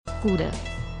Gude.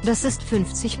 Das ist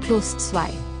 50 plus 2.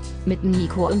 Mit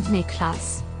Nico und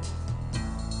Niklas.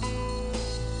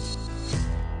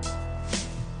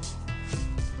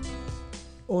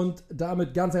 Und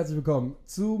damit ganz herzlich willkommen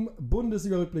zum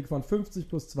Bundesliga-Rückblick von 50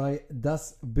 plus 2.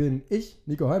 Das bin ich,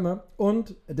 Nico Heimer,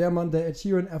 und der Mann, der Ed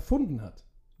Sheeran erfunden hat.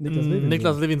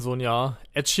 Niklas Levinson, ja.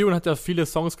 Ed Sheeran hat ja viele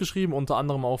Songs geschrieben, unter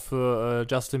anderem auch für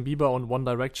Justin Bieber und One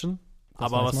Direction.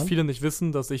 Aber was viele nicht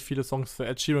wissen, dass ich viele Songs für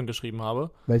Ed Sheeran geschrieben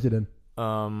habe. Welche denn?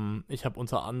 Ich habe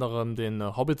unter anderem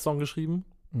den Hobbit-Song geschrieben.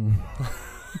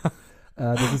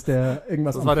 Das ist der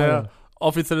irgendwas. Das war der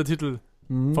offizielle Titel.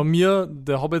 Von mir,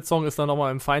 der Hobbit-Song ist dann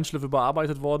nochmal im Feinschliff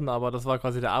überarbeitet worden, aber das war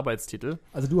quasi der Arbeitstitel.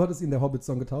 Also du hattest ihn der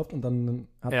Hobbit-Song getauft und dann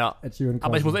hat Ed Sheeran quasi.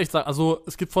 Aber ich muss echt sagen, also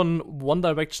es gibt von One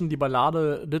Direction die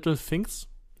Ballade Little Things.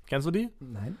 Kennst du die?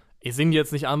 Nein. Ich singe die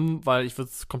jetzt nicht an, weil ich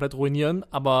würde es komplett ruinieren,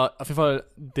 aber auf jeden Fall,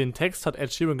 den Text hat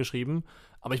Ed Sheeran geschrieben.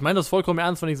 Aber ich meine das vollkommen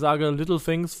ernst, wenn ich sage, Little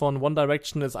Things von One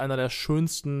Direction ist einer der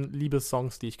schönsten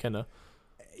Liebessongs, die ich kenne.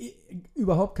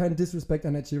 Überhaupt kein Disrespect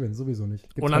an Ed Sheeran, sowieso nicht.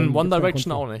 Und an One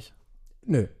Direction auch nicht.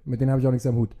 Nö, mit denen habe ich auch nichts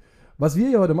am Hut. Was wir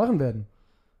hier heute machen werden,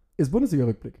 ist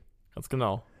Bundesliga-Rückblick. Ganz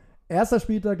genau. Erster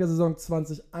Spieltag der Saison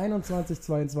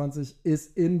 2021-22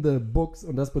 ist in the books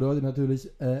und das bedeutet natürlich,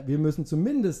 wir müssen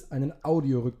zumindest einen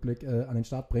Audio-Rückblick an den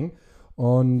Start bringen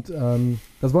und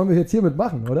das wollen wir jetzt hiermit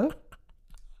machen, oder?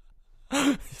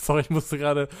 Sorry, ich musste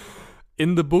gerade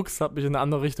in the books, hat mich in eine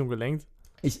andere Richtung gelenkt.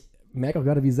 Ich merke auch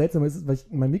gerade, wie seltsam es ist, weil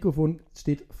mein Mikrofon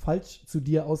steht falsch zu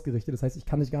dir ausgerichtet. Das heißt, ich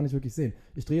kann dich gar nicht wirklich sehen.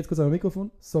 Ich drehe jetzt kurz an mein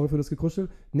Mikrofon. Sorry für das Gekruschel.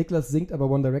 Niklas singt aber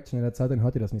One Direction in der Zeit, dann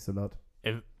hört ihr das nicht so laut.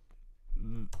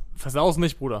 Versau es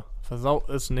nicht, Bruder. Versau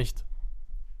es nicht.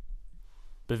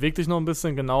 Beweg dich noch ein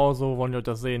bisschen. Genau so wollen wir euch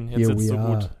das sehen. Jetzt sitzt du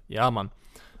gut. Ja, Mann.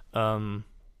 Weil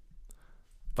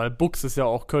Buchs ist ja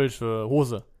auch Kölsch für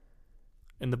Hose.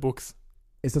 In the books.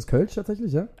 Ist das Kölsch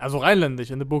tatsächlich, ja? Also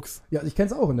rheinländisch, in the books. Ja, ich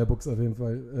kenn's auch in der Books auf jeden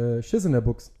Fall. Schiss in der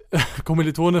Books.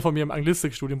 Kommilitone von mir im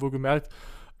Anglistikstudium wohlgemerkt,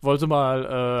 wollte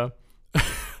mal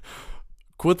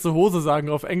kurze Hose sagen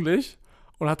auf Englisch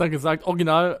und hat dann gesagt,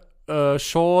 original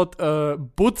short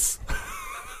butts.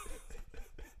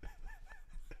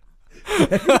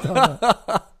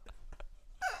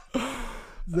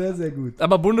 Sehr, sehr gut.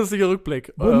 Aber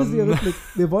Bundesliga-Rückblick. Bundesliga-Rückblick.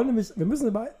 Wir müssen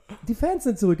über. Die Fans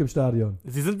sind zurück im Stadion.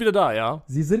 Sie sind wieder da, ja.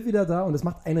 Sie sind wieder da und es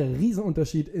macht einen riesen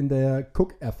Unterschied in der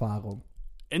Guckerfahrung.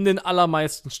 In den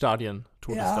allermeisten Stadien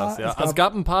tut es das, ja. Es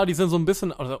gab ein paar, die sind so ein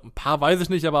bisschen, also ein paar weiß ich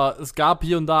nicht, aber es gab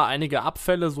hier und da einige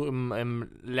Abfälle, so im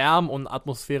Lärm- und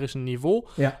atmosphärischen Niveau.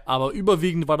 Ja. Aber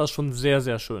überwiegend war das schon sehr,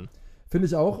 sehr schön. Finde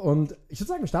ich auch. Und ich würde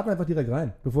sagen, wir starten einfach direkt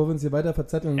rein, bevor wir uns hier weiter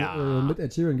verzetteln mit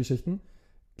Ed Sheeran-Geschichten.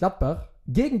 Gladbach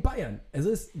gegen Bayern. Es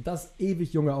ist das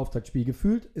ewig junge Auftaktspiel.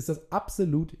 Gefühlt ist das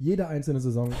absolut jede einzelne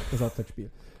Saison das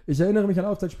Auftaktspiel. Ich erinnere mich an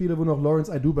Auftaktspiele, wo noch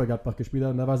Lawrence Aidoo bei Gladbach gespielt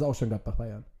hat und da war es auch schon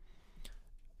Gladbach-Bayern.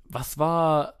 Was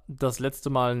war das letzte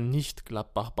Mal nicht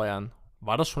Gladbach-Bayern?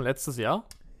 War das schon letztes Jahr?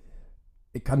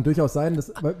 Kann durchaus sein,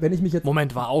 dass, wenn ich mich jetzt...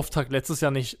 Moment, war Auftakt letztes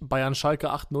Jahr nicht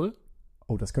Bayern-Schalke 8-0?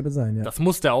 Oh, das könnte sein, ja. Das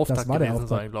muss der Auftakt gewesen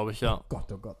sein, glaube ich, ja. Oh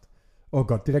Gott, oh Gott. Oh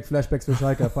Gott, direkt Flashbacks für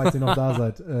Schalke, falls ihr noch da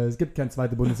seid. Es gibt keinen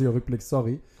zweiten Bundesliga-Rückblick,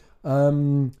 sorry.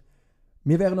 Mir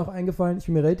wäre noch eingefallen, ich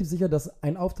bin mir relativ sicher, dass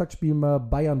ein Auftaktspiel mal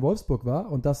Bayern-Wolfsburg war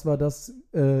und das war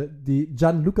die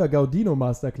Gianluca Gaudino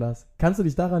Masterclass. Kannst du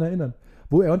dich daran erinnern?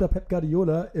 Wo er unter Pep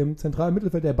Guardiola im zentralen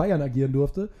Mittelfeld der Bayern agieren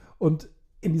durfte und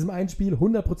in diesem einen Spiel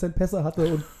 100% Pässe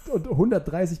hatte und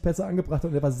 130 Pässe angebracht hat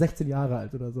und er war 16 Jahre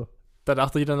alt oder so. Da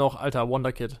dachte jeder noch, alter,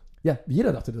 Wonderkid. Ja,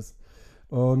 jeder dachte das.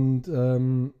 Und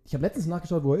ich habe letztens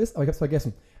nachgeschaut, wo er ist, aber ich habe es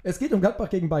vergessen. Es geht um Gladbach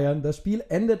gegen Bayern. Das Spiel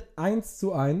endet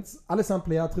 1:1. Alessandro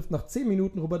Plea trifft nach 10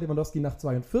 Minuten, Robert Lewandowski nach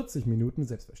 42 Minuten.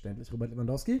 Selbstverständlich Robert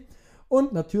Lewandowski.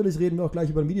 Und natürlich reden wir auch gleich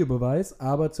über den Videobeweis.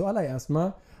 Aber zuallererst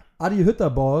mal, Adi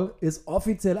Hütterball ist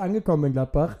offiziell angekommen in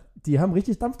Gladbach. Die haben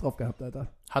richtig Dampf drauf gehabt, Alter.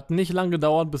 Hat nicht lange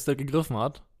gedauert, bis der gegriffen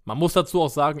hat. Man muss dazu auch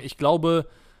sagen, ich glaube,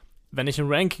 wenn ich ein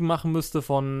Ranking machen müsste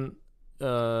von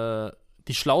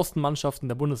die schlauesten Mannschaften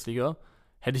der Bundesliga,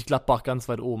 hätte ich Gladbach ganz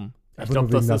weit oben. Ich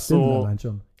glaube, das ist so.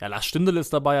 Ja, Lars Stindl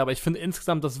ist dabei, aber ich finde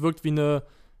insgesamt, das wirkt wie eine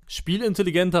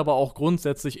spielintelligente, aber auch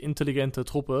grundsätzlich intelligente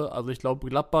Truppe. Also ich glaube,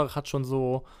 Gladbach hat schon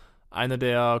so eine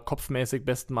der kopfmäßig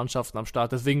besten Mannschaften am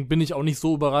Start. Deswegen bin ich auch nicht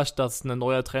so überrascht, dass eine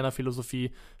neue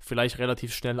Trainerphilosophie vielleicht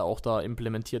relativ schnell auch da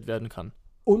implementiert werden kann.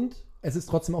 Und es ist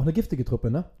trotzdem auch eine giftige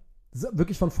Truppe, ne?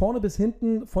 Wirklich von vorne bis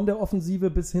hinten, von der Offensive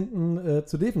bis hinten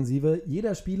zur Defensive.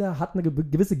 Jeder Spieler hat eine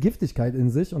gewisse Giftigkeit in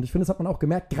sich und ich finde, das hat man auch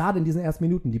gemerkt, gerade in diesen ersten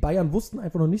Minuten. Die Bayern wussten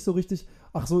einfach noch nicht so richtig,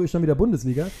 ach so, ist schon wieder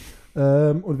Bundesliga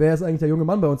und wer ist eigentlich der junge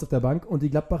Mann bei uns auf der Bank? Und die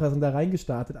Gladbacher sind da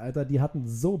reingestartet, Alter, die hatten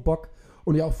so Bock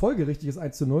und ja auch folgerichtig ist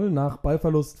 1:0 nach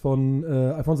Ballverlust von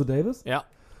Alphonso Davies. Ja.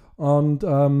 Und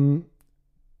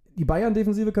die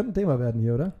Bayern-Defensive könnte ein Thema werden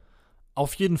hier, oder?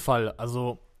 Auf jeden Fall.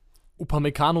 Also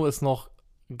Upamecano ist noch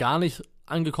gar nicht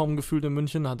angekommen gefühlt in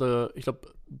München, hatte, ich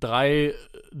glaube, 3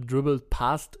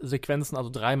 Dribble-Past-Sequenzen,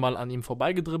 also 3-mal an ihm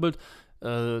vorbeigedribbelt.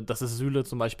 Das ist Süle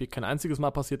zum Beispiel kein einziges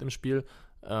Mal passiert im Spiel.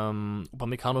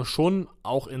 Upamecano schon,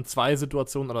 auch in 2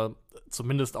 Situationen, oder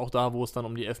zumindest auch da, wo es dann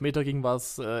um die Elfmeter ging, war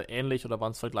es ähnlich oder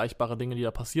waren es vergleichbare Dinge, die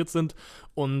da passiert sind.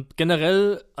 Und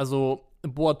generell, also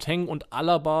Boateng und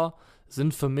Alaba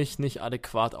sind für mich nicht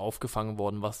adäquat aufgefangen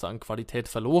worden, was da an Qualität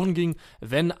verloren ging.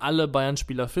 Wenn alle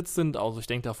Bayern-Spieler fit sind, also ich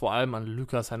denke da vor allem an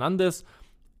Lucas Hernandez,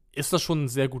 ist das schon ein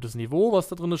sehr gutes Niveau, was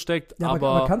da drin steckt. Ja,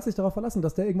 aber kannst dich darauf verlassen,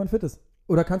 dass der irgendwann fit ist?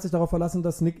 Oder kannst dich darauf verlassen,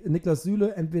 dass Niklas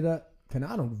Süle entweder, keine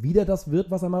Ahnung, wieder das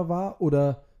wird, was er mal war,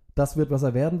 oder das wird, was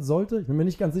er werden sollte? Ich bin mir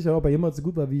nicht ganz sicher, ob er jemals so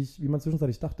gut war, wie man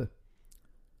zwischenzeitlich dachte.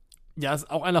 Ja, ist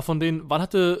auch einer von denen. Wann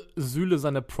hatte Süle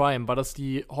seine Prime? War das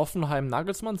die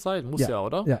Hoffenheim-Nagelsmann-Zeit? Muss ja,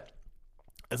 oder? Ja.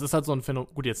 Es ist halt so ein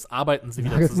Phänomen. Gut, jetzt arbeiten sie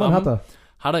wieder Nagelsmann zusammen.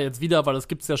 Hat er jetzt wieder, weil das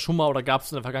gibt es ja schon mal oder gab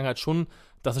es in der Vergangenheit schon,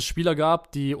 dass es Spieler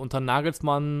gab, die unter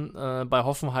Nagelsmann bei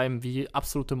Hoffenheim wie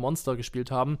absolute Monster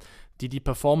gespielt haben, die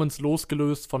Performance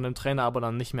losgelöst von dem Trainer aber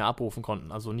dann nicht mehr abrufen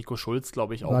konnten. Also Nico Schulz,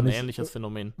 glaube ich, auch ein ähnliches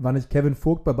Phänomen. War nicht Kevin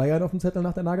Vogt bei Bayern auf dem Zettel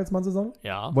nach der Nagelsmann-Saison?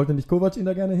 Ja. Wollte nicht Kovac ihn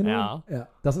da gerne hinholen? Ja.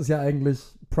 Das ist ja eigentlich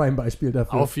Prime-Beispiel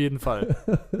dafür. Auf jeden Fall.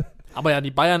 Aber ja,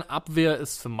 die Bayern-Abwehr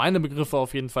ist für meine Begriffe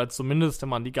auf jeden Fall, zumindest wenn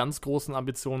man die ganz großen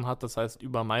Ambitionen hat, das heißt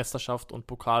über Meisterschaft und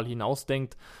Pokal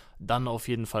hinausdenkt, dann auf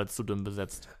jeden Fall zu dünn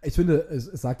besetzt. Ich finde, es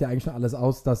sagt ja eigentlich schon alles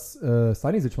aus, dass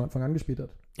Stanisic von Anfang an gespielt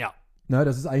hat. Ja. Na,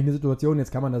 das ist eigentlich eine Situation,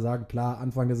 jetzt kann man da sagen, klar,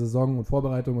 Anfang der Saison und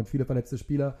Vorbereitung und viele verletzte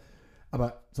Spieler,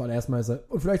 aber zuallererst mal ist er,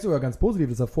 und vielleicht sogar ganz positiv,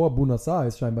 dass er vor Bounassa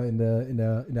ist scheinbar in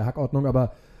der Hackordnung,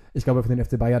 aber ich glaube, für den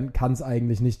FC Bayern kann es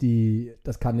eigentlich nicht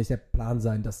das kann nicht der Plan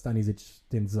sein, dass Stanisic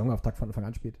den Saisonauftakt von Anfang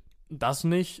an spielt. Das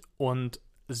nicht. Und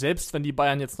selbst wenn die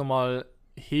Bayern jetzt nochmal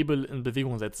Hebel in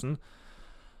Bewegung setzen,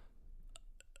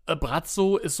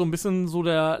 Brazzo ist so ein bisschen so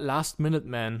der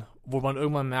Last-Minute-Man, wo man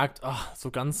irgendwann merkt,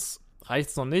 so ganz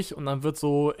reicht's noch nicht. Und dann wird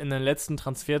so in den letzten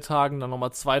Transfertagen dann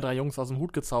nochmal 2, 3 Jungs aus dem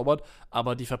Hut gezaubert,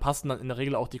 aber die verpassen dann in der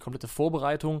Regel auch die komplette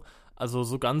Vorbereitung. Also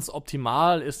so ganz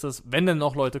optimal ist es, wenn denn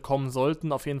noch Leute kommen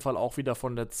sollten, auf jeden Fall auch wieder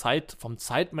vom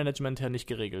Zeitmanagement her nicht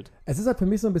geregelt. Es ist halt für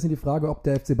mich so ein bisschen die Frage, ob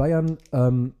der FC Bayern,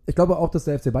 ich glaube auch, dass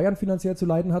der FC Bayern finanziell zu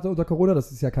leiden hatte unter Corona,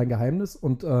 das ist ja kein Geheimnis.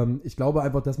 Und ich glaube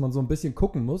einfach, dass man so ein bisschen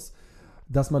gucken muss,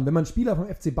 dass man, wenn man Spieler vom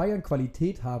FC Bayern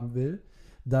Qualität haben will,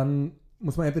 dann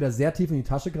muss man entweder sehr tief in die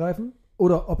Tasche greifen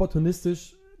oder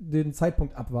opportunistisch den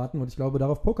Zeitpunkt abwarten. Und ich glaube,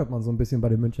 darauf pokert man so ein bisschen bei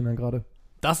den Münchnern gerade.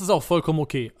 Das ist auch vollkommen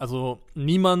okay. Also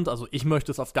niemand, also ich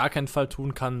möchte es auf gar keinen Fall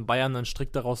tun, kann Bayern einen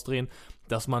Strick daraus drehen,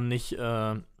 dass man nicht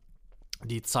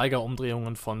die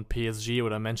Zeigerumdrehungen von PSG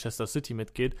oder Manchester City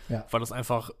mitgeht, weil das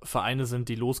einfach Vereine sind,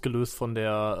 die losgelöst von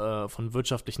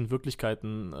wirtschaftlichen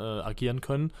Wirklichkeiten agieren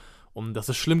können. Und das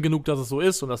ist schlimm genug, dass es so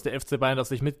ist, und dass der FC Bayern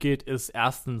das nicht mitgeht, ist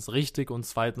erstens richtig und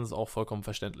zweitens auch vollkommen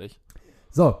verständlich.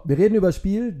 So, wir reden über das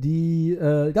Spiel. Die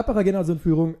Gladbacher gehen also in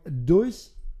Führung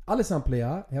durch Alessandro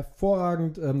Plea.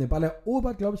 Hervorragend den Ball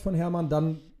erobert, glaube ich, von Hermann.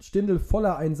 Dann Stindl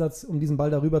voller Einsatz, um diesen Ball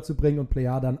darüber zu bringen, und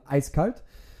Plea dann eiskalt.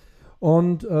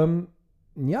 Und in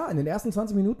den ersten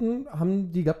 20 Minuten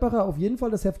haben die Gladbacher auf jeden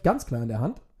Fall das Heft ganz klar in der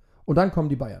Hand. Und dann kommen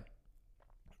die Bayern.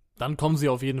 Dann kommen sie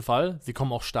auf jeden Fall. Sie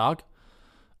kommen auch stark.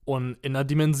 Und in einer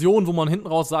Dimension, wo man hinten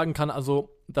raus sagen kann, also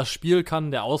das Spiel kann,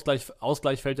 der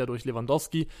Ausgleich fällt ja durch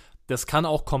Lewandowski, das kann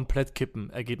auch komplett kippen,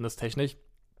 ergebnistechnisch.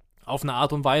 Auf eine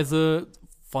Art und Weise,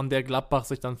 von der Gladbach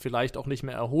sich dann vielleicht auch nicht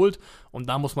mehr erholt. Und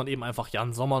da muss man eben einfach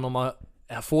Jan Sommer nochmal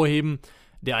hervorheben,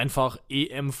 der einfach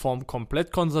EM-Form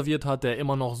komplett konserviert hat, der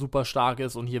immer noch super stark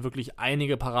ist und hier wirklich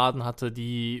einige Paraden hatte,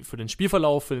 die für den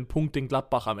Spielverlauf, für den Punkt, den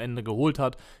Gladbach am Ende geholt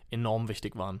hat, enorm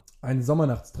wichtig waren. Ein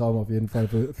Sommernachtstraum auf jeden Fall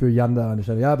für Jan da an der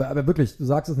Stelle. Ja, aber wirklich, du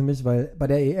sagst es nämlich, weil bei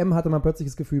der EM hatte man plötzlich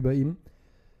das Gefühl bei ihm,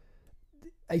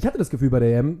 ich hatte das Gefühl bei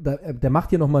der EM, der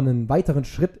macht hier nochmal einen weiteren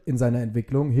Schritt in seiner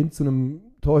Entwicklung hin zu einem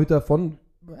Torhüter von,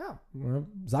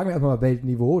 sagen wir einfach mal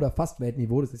Weltniveau oder fast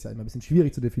Weltniveau, das ist ja immer ein bisschen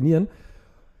schwierig zu definieren.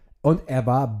 Und er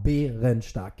war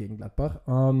bärenstark gegen Gladbach.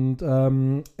 Und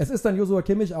es ist dann Joshua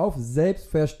Kimmich auf.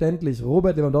 Selbstverständlich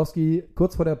Robert Lewandowski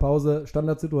kurz vor der Pause,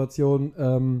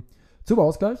 Standardsituation zum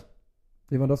Ausgleich.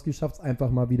 Lewandowski schafft es einfach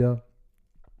mal wieder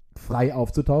frei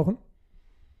aufzutauchen.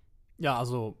 Ja,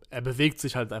 also er bewegt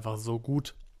sich halt einfach so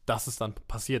gut, dass es dann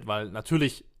passiert. Weil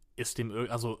natürlich ist in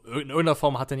irgendeiner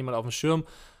Form hat ja niemand auf dem Schirm.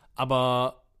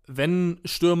 Aber wenn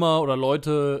Stürmer oder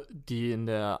Leute, die in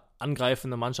der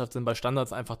angreifende Mannschaft sind, bei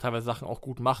Standards einfach teilweise Sachen auch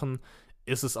gut machen,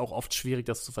 ist es auch oft schwierig,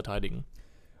 das zu verteidigen.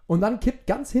 Und dann kippt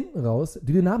ganz hinten raus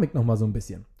die Dynamik nochmal so ein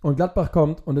bisschen. Und Gladbach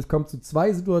kommt, und es kommt zu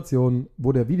 2 Situationen,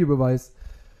 wo der Videobeweis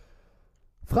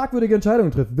fragwürdige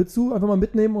Entscheidungen trifft. Willst du einfach mal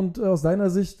mitnehmen und aus deiner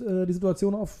Sicht die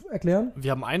Situation erklären?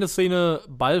 Wir haben eine Szene,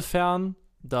 ballfern,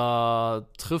 da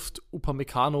trifft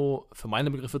Upamecano, für meine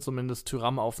Begriffe zumindest,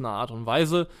 Thuram auf eine Art und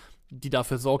Weise, die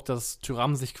dafür sorgt, dass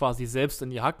Thuram sich quasi selbst in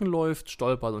die Hacken läuft,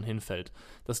 stolpert und hinfällt.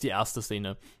 Das ist die erste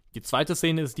Szene. Die zweite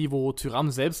Szene ist die, wo Thuram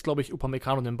selbst, glaube ich,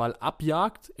 Upamecano den Ball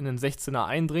abjagt, in den 16er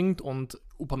eindringt und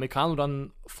Upamecano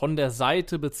dann von der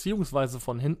Seite beziehungsweise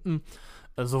von hinten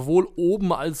sowohl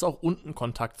oben als auch unten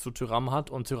Kontakt zu Thuram hat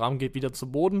und Thuram geht wieder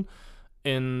zu Boden.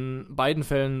 In beiden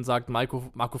Fällen sagt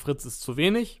Marco Fritz, ist zu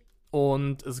wenig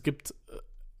und es gibt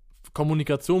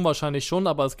Kommunikation wahrscheinlich schon,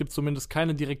 aber es gibt zumindest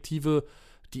keine Direktive,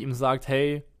 die ihm sagt,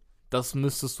 hey, das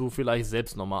müsstest du vielleicht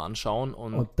selbst nochmal anschauen.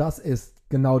 Und das ist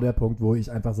genau der Punkt, wo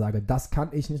ich einfach sage, das kann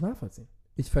ich nicht nachvollziehen.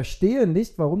 Ich verstehe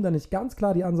nicht, warum da nicht ganz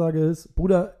klar die Ansage ist,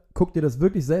 Bruder, guck dir das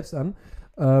wirklich selbst an,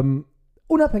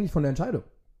 unabhängig von der Entscheidung.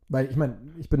 Weil ich meine,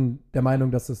 ich bin der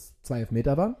Meinung, dass es 2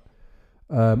 Elfmeter waren.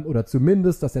 Oder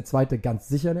zumindest, dass der zweite ganz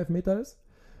sicher ein Elfmeter ist.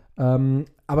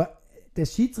 Aber der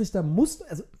Schiedsrichter muss,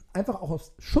 also einfach auch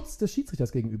aus Schutz des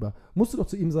Schiedsrichters gegenüber, musst du doch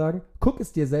zu ihm sagen, guck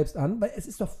es dir selbst an, weil es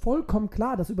ist doch vollkommen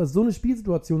klar, dass über so eine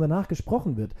Spielsituation danach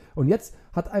gesprochen wird. Und jetzt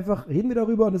reden wir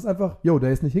darüber und es ist einfach,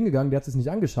 der ist nicht hingegangen, der hat es sich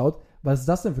nicht angeschaut. Was ist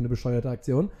das denn für eine bescheuerte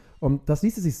Aktion? Und das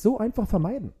ließe sich so einfach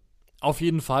vermeiden. Auf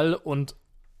jeden Fall und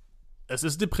es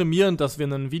ist deprimierend, dass wir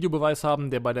einen Videobeweis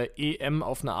haben, der bei der EM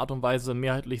auf eine Art und Weise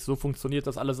mehrheitlich so funktioniert,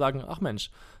 dass alle sagen, ach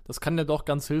Mensch, das kann ja doch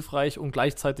ganz hilfreich und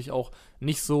gleichzeitig auch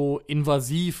nicht so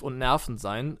invasiv und nervend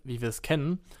sein, wie wir es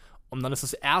kennen. Und dann ist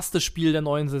das erste Spiel der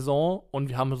neuen Saison und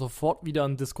wir haben sofort wieder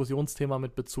ein Diskussionsthema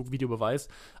mit Bezug Videobeweis.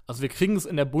 Also wir kriegen es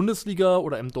in der Bundesliga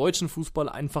oder im deutschen Fußball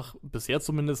einfach bisher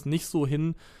zumindest nicht so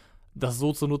hin, das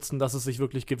so zu nutzen, dass es sich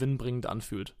wirklich gewinnbringend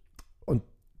anfühlt. Und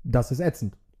das ist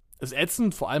ätzend. Ist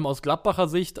ätzend, vor allem aus Gladbacher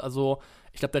Sicht. Also,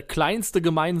 ich glaube, der kleinste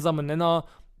gemeinsame Nenner,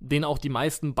 den auch die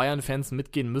meisten Bayern-Fans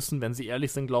mitgehen müssen, wenn sie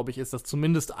ehrlich sind, glaube ich, ist, dass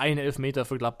zumindest ein Elfmeter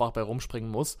für Gladbach bei rumspringen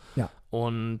muss. Ja.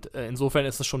 Und insofern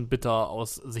ist es schon bitter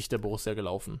aus Sicht der Borussia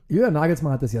gelaufen. Jürgen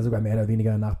Nagelsmann hat das ja sogar mehr oder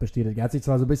weniger danach bestätigt. Er hat sich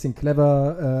zwar so ein bisschen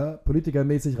clever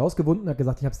politikermäßig rausgewunden, hat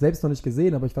gesagt, ich habe es selbst noch nicht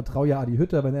gesehen, aber ich vertraue ja Adi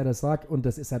Hütter, wenn er das sagt. Und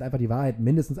das ist halt einfach die Wahrheit.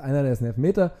 Mindestens einer, der ist ein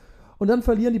Elfmeter. Und dann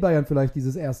verlieren die Bayern vielleicht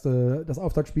das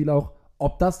Auftaktspiel auch.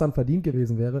 Ob das dann verdient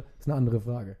gewesen wäre, ist eine andere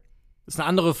Frage. Ist eine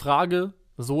andere Frage.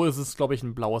 So ist es, glaube ich,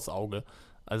 ein blaues Auge.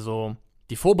 Also,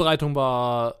 die Vorbereitung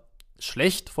war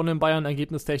schlecht von den Bayern,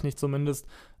 ergebnistechnisch zumindest.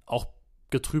 Auch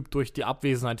getrübt durch die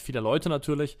Abwesenheit vieler Leute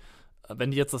natürlich.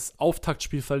 Wenn die jetzt das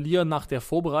Auftaktspiel verlieren nach der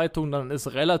Vorbereitung, dann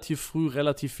ist relativ früh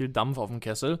relativ viel Dampf auf dem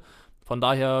Kessel. Von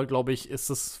daher, glaube ich, ist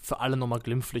es für alle nochmal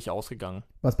glimpflich ausgegangen.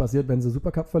 Was passiert, wenn sie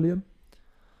Supercup verlieren?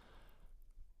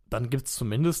 Dann gibt es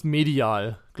zumindest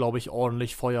medial, glaube ich,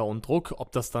 ordentlich Feuer und Druck.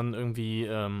 Ob das dann irgendwie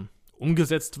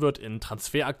umgesetzt wird in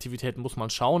Transferaktivitäten, muss man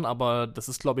schauen. Aber das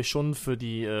ist, glaube ich, schon für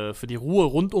die Ruhe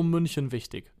rund um München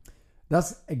wichtig.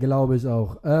 Das glaube ich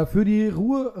auch. Für die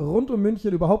Ruhe rund um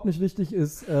München überhaupt nicht wichtig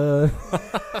ist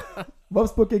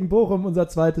Wolfsburg gegen Bochum, unser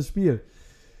zweites Spiel.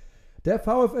 Der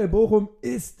VfL Bochum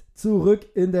ist zurück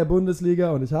in der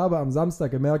Bundesliga und ich habe am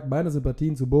Samstag gemerkt, meine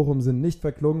Sympathien zu Bochum sind nicht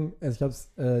verklungen. Ich habe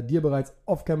es dir bereits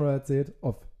off-camera erzählt,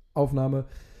 auf Aufnahme.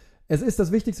 Es ist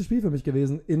das wichtigste Spiel für mich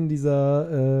gewesen in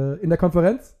der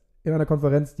Konferenz. In einer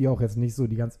Konferenz, die auch jetzt nicht so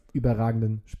die ganz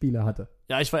überragenden Spiele hatte.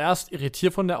 Ja, ich war erst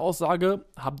irritiert von der Aussage,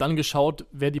 habe dann geschaut,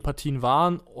 wer die Partien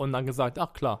waren und dann gesagt,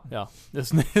 ach klar, ja,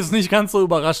 ist nicht ganz so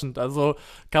überraschend. Also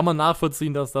kann man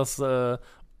nachvollziehen, dass das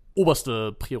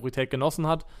oberste Priorität genossen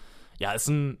hat. Ja, ist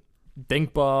ein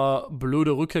denkbar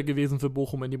blöde Rückkehr gewesen für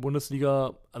Bochum in die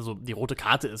Bundesliga. Also die rote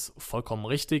Karte ist vollkommen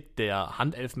richtig, der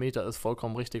Handelfmeter ist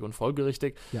vollkommen richtig und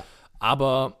folgerichtig. Ja.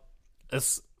 Aber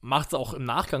es macht es auch im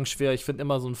Nachgang schwer. Ich finde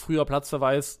immer, so ein früher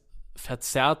Platzverweis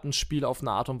verzerrt ein Spiel auf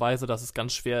eine Art und Weise, dass es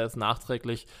ganz schwer ist,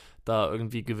 nachträglich da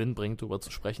irgendwie Gewinn bringt, drüber zu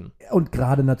sprechen. Und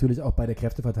gerade natürlich auch bei der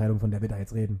Kräfteverteilung, von der wir da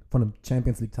jetzt reden. Von einem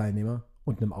Champions-League-Teilnehmer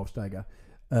und einem Aufsteiger.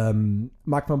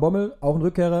 Marc van Bommel, auch ein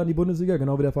Rückkehrer in die Bundesliga,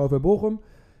 genau wie der VfL Bochum.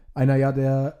 Einer, ja,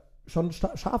 der schon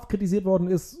scharf kritisiert worden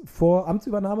ist vor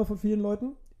Amtsübernahme von vielen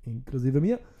Leuten, inklusive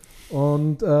mir.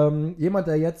 Und jemand,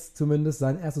 der jetzt zumindest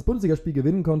sein erstes Bundesligaspiel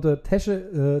gewinnen konnte,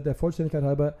 Tesche, der Vollständigkeit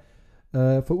halber,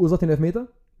 verursacht den Elfmeter,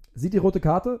 sieht die rote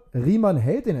Karte, Riemann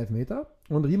hält den Elfmeter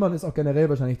und Riemann ist auch generell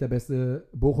wahrscheinlich der beste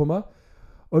Bochumer.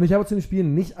 Und ich habe zu dem Spiel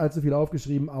nicht allzu viel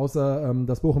aufgeschrieben, außer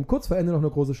dass Bochum kurz vor Ende noch eine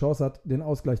große Chance hat, den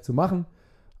Ausgleich zu machen.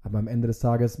 Aber am Ende des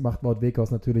Tages macht Wout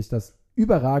Weghorst natürlich das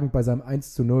überragend bei seinem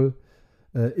 1:0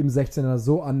 im 16er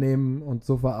so annehmen und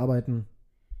so verarbeiten.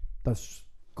 Das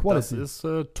Quality. Das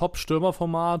ist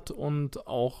Top-Stürmerformat und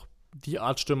auch die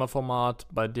Art Stürmerformat,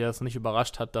 bei der es nicht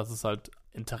überrascht hat, dass es halt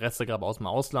Interesse gab aus dem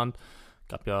Ausland.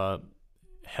 Gab ja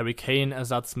Harry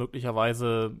Kane-Ersatz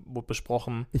möglicherweise wurde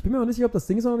besprochen. Ich bin mir auch nicht sicher, ob das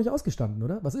Ding ist noch nicht ausgestanden,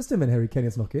 oder? Was ist denn, wenn Harry Kane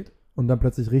jetzt noch geht und dann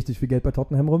plötzlich richtig viel Geld bei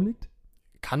Tottenham rumliegt?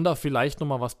 Kann da vielleicht noch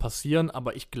mal was passieren,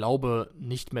 aber ich glaube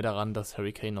nicht mehr daran, dass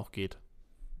Harry Kane noch geht.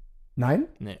 Nein?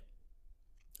 Nee.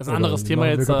 Das ist ein anderes Thema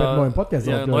jetzt. Neuen Podcast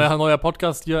neuer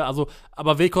Podcast hier. Also,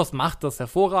 aber Weghorst macht das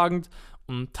hervorragend.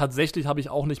 Und tatsächlich habe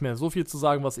ich auch nicht mehr so viel zu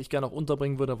sagen, was ich gerne auch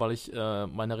unterbringen würde, weil ich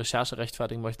meine Recherche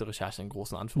rechtfertigen möchte. Recherche in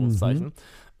großen Anführungszeichen.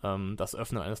 Das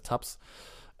Öffnen eines Tabs.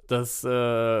 Dass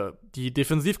die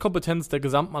Defensivkompetenz der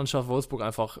Gesamtmannschaft Wolfsburg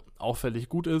einfach auffällig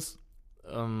gut ist.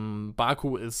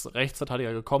 Baku ist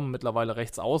Rechtsverteidiger gekommen, mittlerweile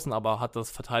rechts außen, aber hat das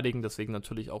Verteidigen deswegen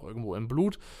natürlich auch irgendwo im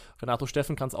Blut. Renato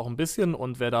Steffen kann es auch ein bisschen,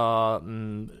 und wer da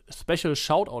ein Special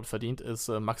Shoutout verdient, ist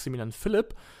Maximilian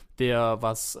Philipp, der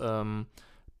was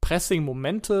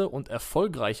Pressing-Momente und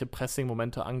erfolgreiche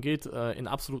Pressing-Momente angeht, in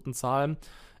absoluten Zahlen,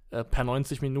 per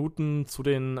 90 Minuten zu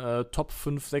den Top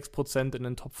 5, 6% in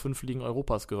den Top 5 Ligen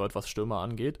Europas gehört, was Stürmer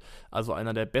angeht. Also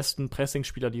einer der besten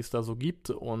Pressing-Spieler, die es da so gibt,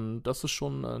 und das ist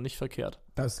schon nicht verkehrt.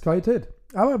 Das ist Qualität.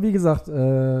 Aber wie gesagt,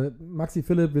 Maxi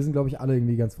Philipp, wir sind, glaube ich, alle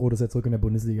irgendwie ganz froh, dass er zurück in der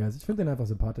Bundesliga ist. Ich finde den einfach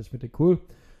sympathisch, ich finde den cool.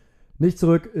 Nicht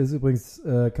zurück ist übrigens,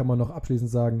 kann man noch abschließend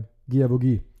sagen,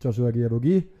 Joshua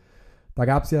Guiavogi. Da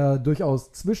gab es ja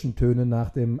durchaus Zwischentöne nach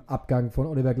dem Abgang von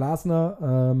Oliver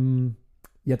Glasner.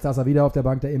 Jetzt saß er wieder auf der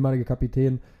Bank, der ehemalige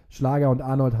Kapitän. Schlager und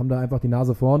Arnold haben da einfach die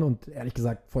Nase vorn und ehrlich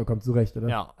gesagt vollkommen zurecht, oder?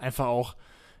 Ja, einfach auch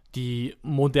die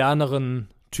moderneren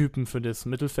Typen für das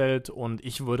Mittelfeld, und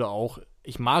ich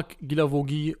mag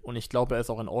Guilavogui und ich glaube, er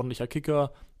ist auch ein ordentlicher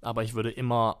Kicker, aber ich würde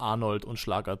immer Arnold und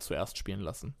Schlager zuerst spielen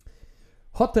lassen.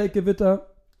 Hot-Take-Gewitter,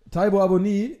 Taiwo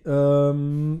Avoni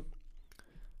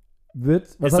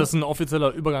ist das ein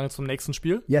offizieller Übergang zum nächsten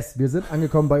Spiel? Yes, wir sind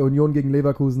angekommen bei Union gegen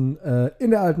Leverkusen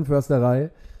in der alten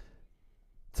Försterei.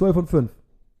 12 und 5.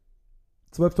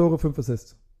 12 Tore, 5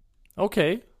 Assists.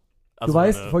 Okay. Also du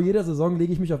weißt, vor jeder Saison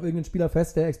lege ich mich auf irgendeinen Spieler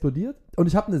fest, der explodiert. Und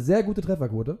ich habe eine sehr gute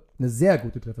Trefferquote.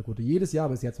 Jedes Jahr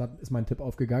bis jetzt ist mein Tipp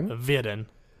aufgegangen. Wer denn?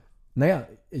 Naja,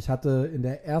 ich hatte in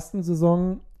der zweiten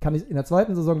Saison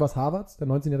war es Havertz, der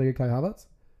 19-jährige Kai Havertz,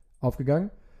 aufgegangen.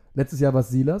 Letztes Jahr war es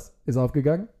Silas, ist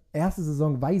aufgegangen. Erste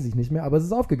Saison weiß ich nicht mehr, aber es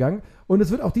ist aufgegangen. Und es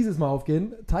wird auch dieses Mal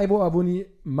aufgehen. Taiwo Avoni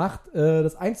macht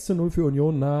das 1:0 für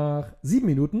Union nach 7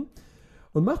 Minuten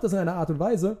und macht das in einer Art und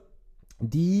Weise,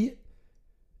 die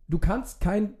du kannst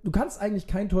eigentlich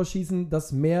kein Tor schießen,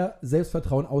 das mehr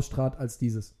Selbstvertrauen ausstrahlt als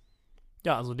dieses.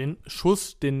 Ja, also den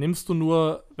Schuss, den nimmst du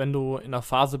nur, wenn du in einer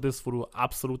Phase bist, wo du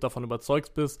absolut davon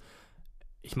überzeugt bist,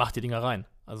 ich mach die Dinger rein.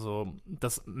 Also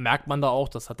das merkt man da auch,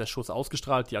 das hat der Schuss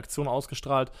ausgestrahlt, die Aktion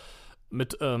ausgestrahlt.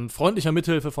 Mit freundlicher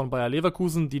Mithilfe von Bayer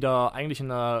Leverkusen, die da eigentlich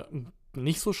in einer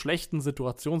nicht so schlechten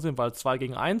Situation sind, weil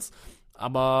 2-1.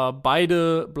 Aber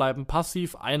beide bleiben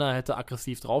passiv. Einer hätte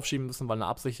aggressiv draufschieben müssen, weil eine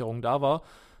Absicherung da war.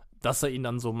 Dass er ihn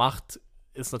dann so macht,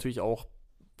 ist natürlich auch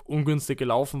ungünstig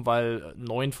gelaufen, weil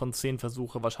 9 von 10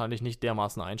 Versuche wahrscheinlich nicht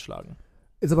dermaßen einschlagen.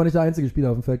 Ist aber nicht der einzige Spieler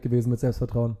auf dem Feld gewesen mit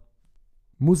Selbstvertrauen.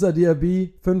 Moussa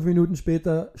Diaby, 5 Minuten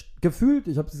später, gefühlt,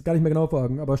 ich habe es gar nicht mehr genau vor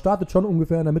Augen, aber startet schon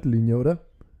ungefähr in der Mittellinie, oder?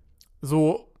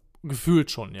 So gefühlt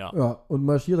schon, ja. Ja, und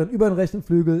marschiert dann über den rechten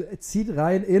Flügel, zieht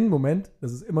rein Moment,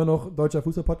 das ist immer noch deutscher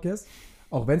Fußball-Podcast,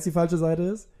 auch wenn es die falsche Seite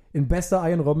ist, in bester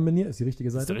Ian Robben-Manier, ist die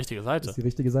richtige Seite? Ist die richtige Seite. Ist die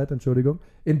richtige Seite, Entschuldigung.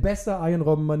 In bester Ian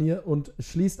Robben-Manier und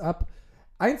schließt ab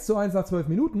 1:1 nach 12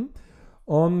 Minuten.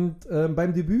 Und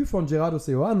beim Debüt von Gerardo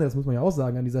Seoane, das muss man ja auch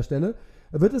sagen an dieser Stelle,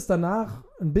 wird es danach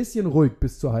ein bisschen ruhig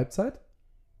bis zur Halbzeit.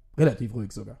 Relativ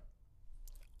ruhig sogar.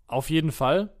 Auf jeden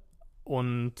Fall.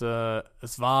 Und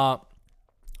es war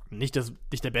nicht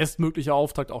der bestmögliche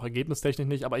Auftakt, auch ergebnistechnisch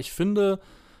nicht, aber ich finde,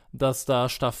 dass da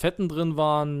Staffetten drin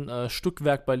waren,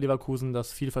 Stückwerk bei Leverkusen,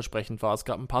 das vielversprechend war. Es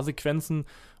gab ein paar Sequenzen,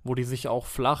 wo die sich auch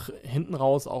flach hinten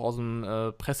raus, auch aus dem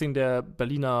Pressing der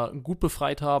Berliner gut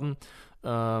befreit haben,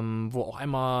 wo auch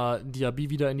einmal Diaby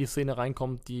wieder in die Szene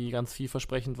reinkommt, die ganz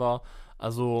vielversprechend war.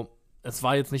 Also es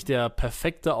war jetzt nicht der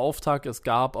perfekte Auftakt, es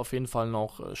gab auf jeden Fall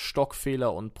noch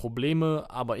Stockfehler und Probleme,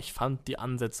 aber ich fand die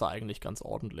Ansätze eigentlich ganz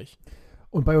ordentlich.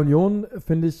 Und bei Union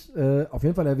finde ich auf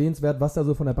jeden Fall erwähnenswert, was da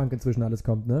so von der Bank inzwischen alles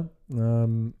kommt, ne?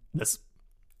 Es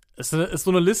ist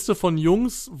so eine Liste von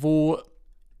Jungs, wo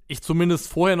ich zumindest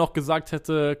vorher noch gesagt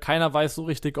hätte, keiner weiß so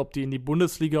richtig, ob die in die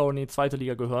Bundesliga oder in die zweite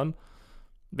Liga gehören.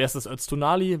 Wer ist das?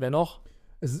 Öztunali? Wer noch?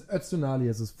 Es ist Öztunali,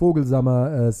 es ist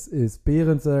Vogelsammer, es ist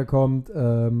Behrens, der kommt,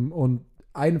 und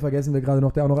einen vergessen wir gerade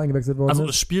noch, der auch noch eingewechselt worden ist. Also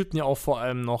es spielten ja auch vor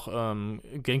allem noch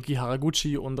Genki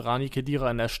Haraguchi und Rani Khedira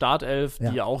in der Startelf,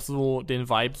 die ja auch so den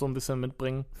Vibe so ein bisschen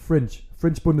mitbringen. Fringe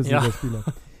Bundesliga-Spieler.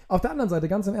 Ja. Auf der anderen Seite,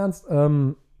 ganz im Ernst,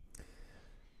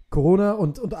 Corona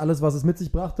und alles, was es mit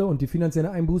sich brachte und die finanziellen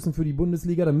Einbußen für die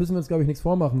Bundesliga, dann müssen wir uns, glaube ich, nichts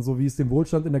vormachen. So wie es dem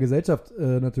Wohlstand in der Gesellschaft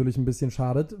natürlich ein bisschen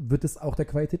schadet, wird es auch der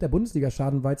Qualität der Bundesliga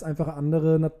schaden, weil es einfach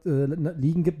andere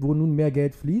Ligen gibt, wo nun mehr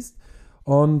Geld fließt.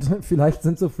 Und vielleicht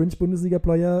sind so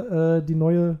Fringe-Bundesliga-Player die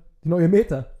neue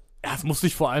Meta. Ja, es muss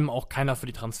sich vor allem auch keiner für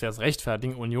die Transfers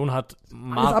rechtfertigen. Union hat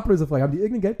Alles ablösefrei. Haben die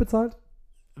irgendein Geld bezahlt?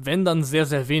 Wenn, dann sehr,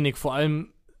 sehr wenig. Vor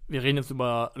allem, wir reden jetzt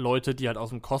über Leute, die halt aus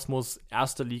dem Kosmos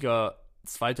erste Liga,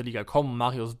 zweite Liga kommen.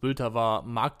 Marius Bülter war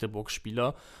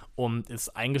Magdeburg-Spieler und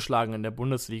ist eingeschlagen in der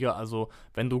Bundesliga. Also,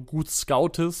 wenn du gut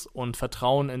scoutest und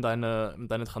Vertrauen in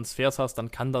deine Transfers hast,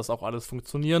 dann kann das auch alles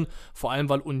funktionieren. Vor allem,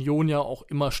 weil Union ja auch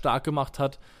immer stark gemacht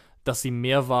hat, dass sie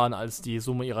mehr waren als die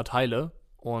Summe ihrer Teile.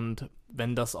 Und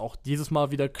wenn das auch dieses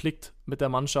Mal wieder klickt mit der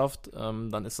Mannschaft,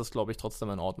 dann ist das, glaube ich, trotzdem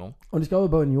in Ordnung. Und ich glaube,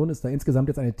 bei Union ist da insgesamt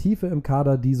jetzt eine Tiefe im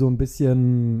Kader, die so ein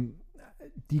bisschen,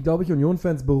 die, glaube ich,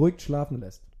 Union-Fans beruhigt schlafen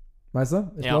lässt. Weißt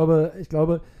du? Ich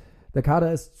glaube, der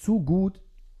Kader ist zu gut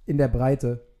in der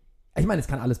Breite. Ich meine, es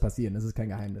kann alles passieren, das ist kein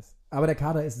Geheimnis. Aber der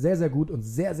Kader ist sehr, sehr gut und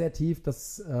sehr, sehr tief.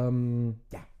 Das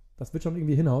wird schon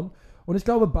irgendwie hinhauen. Und ich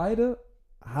glaube, beide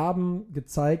haben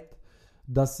gezeigt,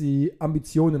 dass sie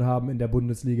Ambitionen haben in der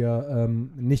Bundesliga,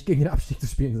 nicht gegen den Abstieg zu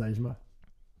spielen, sage ich mal.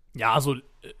 Ja, also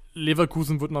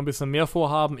Leverkusen wird noch ein bisschen mehr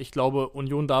vorhaben. Ich glaube,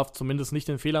 Union darf zumindest nicht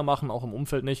den Fehler machen, auch im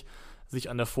Umfeld nicht, sich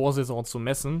an der Vorsaison zu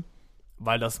messen,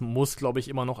 weil das muss, glaube ich,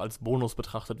 immer noch als Bonus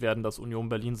betrachtet werden, dass Union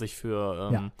Berlin sich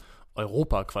für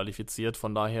Europa qualifiziert.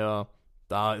 Von daher,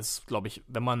 da ist, glaube ich,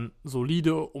 wenn man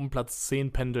solide um Platz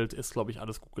 10 pendelt, ist, glaube ich,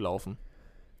 alles gut gelaufen.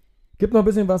 Gibt noch ein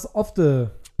bisschen was off the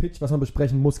pitch, was man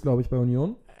besprechen muss, glaube ich, bei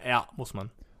Union. Ja, muss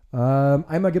man.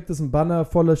 Einmal gibt es ein Banner,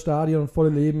 volles Stadion, volle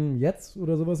Leben jetzt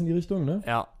oder sowas in die Richtung, ne?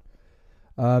 Ja.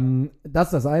 Das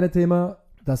ist das eine Thema.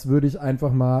 Das würde ich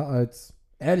einfach mal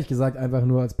ehrlich gesagt, einfach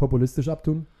nur als populistisch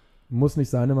abtun. Muss nicht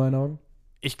sein in meinen Augen.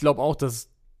 Ich glaube auch, dass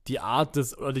die Art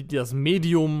das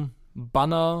Medium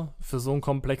Banner für so ein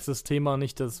komplexes Thema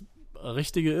nicht das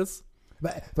Richtige ist.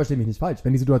 Versteh mich nicht falsch.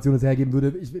 Wenn die Situation es hergeben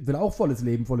würde, ich will auch volles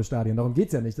Leben, volles Stadion. Darum geht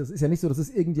es ja nicht. Das ist ja nicht so, dass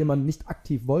es irgendjemand nicht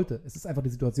aktiv wollte. Es ist einfach die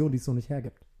Situation, die es so nicht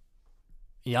hergibt.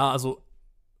 Ja, also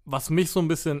was mich so ein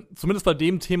bisschen, zumindest bei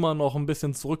dem Thema noch ein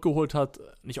bisschen zurückgeholt hat,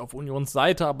 nicht auf Unions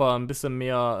Seite, aber ein bisschen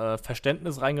mehr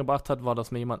Verständnis reingebracht hat, war, dass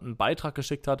mir jemand einen Beitrag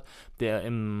geschickt hat, der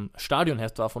im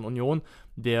Stadionheft war von Union,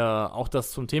 der auch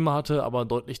das zum Thema hatte, aber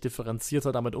deutlich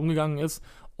differenzierter damit umgegangen ist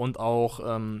und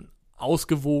auch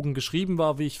ausgewogen geschrieben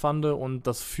war, wie ich fand, und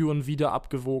das Für und Wider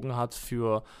abgewogen hat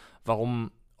für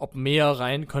ob mehr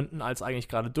rein könnten, als eigentlich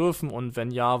gerade dürfen, und wenn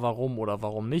ja, warum oder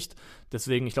warum nicht.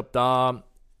 Deswegen, ich glaube, da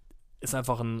ist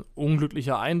einfach ein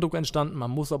unglücklicher Eindruck entstanden.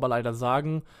 Man muss aber leider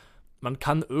sagen, man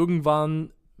kann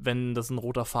irgendwann, wenn das ein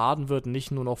roter Faden wird, nicht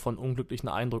nur noch von unglücklichen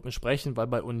Eindrücken sprechen, weil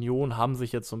bei Union haben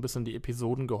sich jetzt so ein bisschen die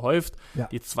Episoden gehäuft. Ja.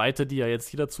 Die zweite, die ja jetzt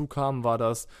hier dazu kam, war,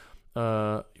 dass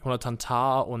Jonathan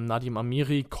Tah und Nadim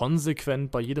Amiri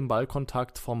konsequent bei jedem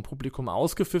Ballkontakt vom Publikum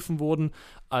ausgepfiffen wurden,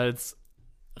 als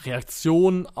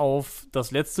Reaktion auf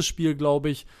das letzte Spiel, glaube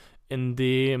ich, in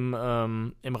dem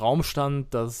im Raum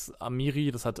stand, dass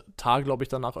Amiri, das hat Tah, glaube ich,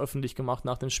 danach öffentlich gemacht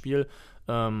nach dem Spiel,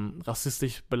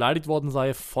 rassistisch beleidigt worden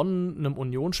sei von einem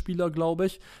Unionsspieler, glaube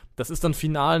ich. Das ist dann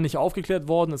final nicht aufgeklärt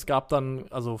worden. Es gab dann,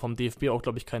 also vom DFB auch,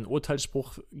 glaube ich, keinen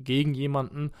Urteilsspruch gegen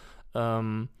jemanden.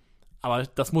 Aber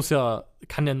das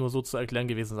kann ja nur so zu erklären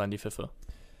gewesen sein, die Pfiffe.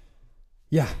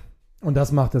 Ja, und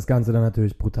das macht das Ganze dann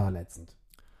natürlich brutal ätzend.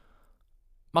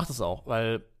 Macht es auch,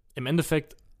 weil im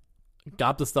Endeffekt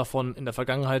gab es davon in der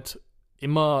Vergangenheit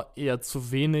immer eher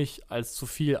zu wenig als zu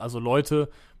viel. Also Leute,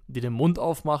 die den Mund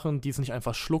aufmachen, die es nicht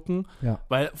einfach schlucken. Ja.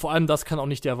 Weil vor allem das kann auch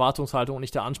nicht die Erwartungshaltung und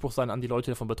nicht der Anspruch sein an die Leute,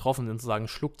 die davon betroffen sind, zu sagen,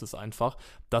 schluckt es einfach.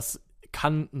 Das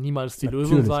kann niemals die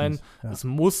Lösung sein. Ja. Es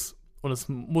muss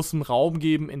einen Raum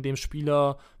geben, in dem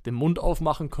Spieler den Mund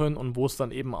aufmachen können und wo es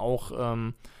dann eben auch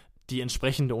die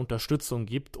entsprechende Unterstützung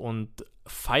gibt. Und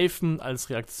Pfeifen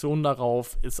als Reaktion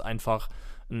darauf ist einfach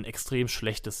ein extrem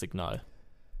schlechtes Signal.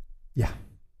 Ja.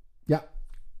 Ja.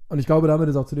 Und ich glaube, damit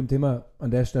ist auch zu dem Thema an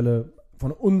der Stelle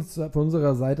von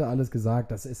unserer Seite alles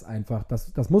gesagt. Das ist einfach,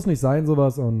 das muss nicht sein,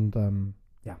 sowas. Und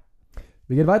ja.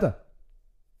 Wir gehen weiter.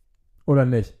 Oder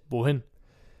nicht? Wohin?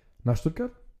 Nach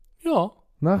Stuttgart? Ja.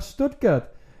 Nach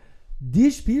Stuttgart.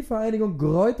 Die Spielvereinigung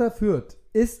Greuther Fürth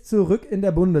ist zurück in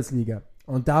der Bundesliga.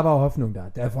 Und da war Hoffnung da.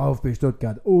 Der VfB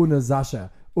Stuttgart ohne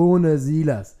Sascha, ohne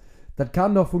Silas. Das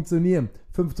kann doch funktionieren.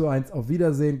 5:1 auf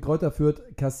Wiedersehen. Greuther Fürth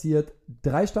kassiert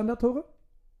 3 Standardtore.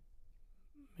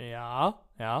 Ja.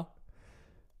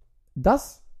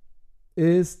 Das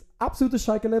ist absolutes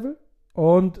Schalke-Level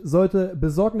und sollte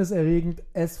besorgniserregend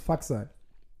as fuck sein.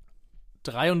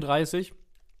 33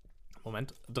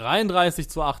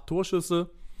 zu 8 Torschüsse.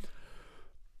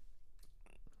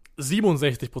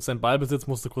 67% Ballbesitz,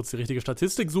 musste kurz die richtige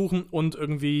Statistik suchen und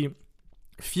irgendwie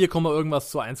 4, irgendwas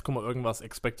zu 1, irgendwas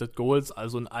Expected Goals,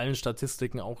 also in allen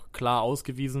Statistiken auch klar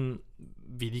ausgewiesen,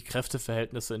 wie die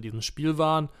Kräfteverhältnisse in diesem Spiel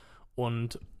waren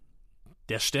und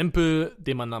der Stempel,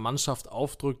 den man einer Mannschaft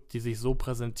aufdrückt, die sich so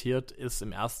präsentiert, ist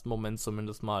im ersten Moment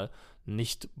zumindest mal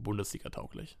nicht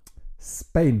Bundesliga-tauglich.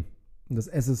 Spain. Und das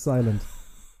S ist silent.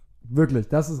 Wirklich,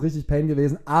 das ist richtig Pain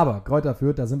gewesen. Aber Greuther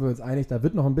Fürth, da sind wir uns einig, da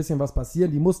wird noch ein bisschen was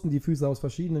passieren. Die mussten die Füße aus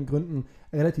verschiedenen Gründen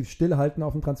relativ still halten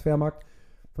auf dem Transfermarkt.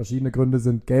 Verschiedene Gründe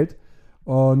sind Geld.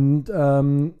 Und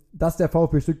dass der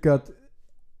VfB Stuttgart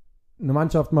eine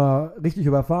Mannschaft mal richtig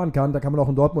überfahren kann, da kann man auch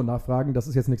in Dortmund nachfragen. Das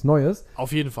ist jetzt nichts Neues.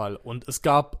 Auf jeden Fall. Und es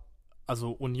gab,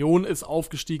 also Union ist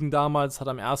aufgestiegen damals, hat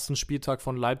am ersten Spieltag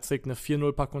von Leipzig eine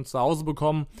 4-0-Packung zu Hause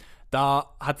bekommen.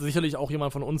 Da hat sicherlich auch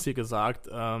jemand von uns hier gesagt,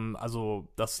 also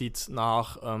das sieht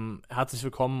nach herzlich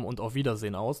willkommen und auf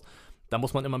Wiedersehen aus. Da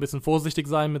muss man immer ein bisschen vorsichtig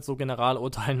sein mit so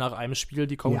Generalurteilen nach einem Spiel.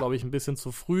 Die kommen, glaube ich, ein bisschen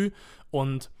zu früh.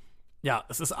 Und ja,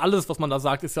 es ist alles, was man da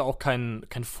sagt, ist ja auch kein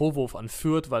Vorwurf an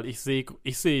Fürth, weil ich sehe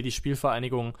die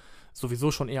Spielvereinigung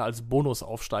sowieso schon eher als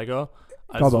Bonusaufsteiger.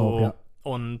 Also, auch, ja.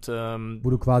 Und wo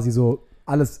du quasi so,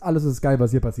 alles ist geil,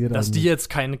 was hier passiert. Dass die jetzt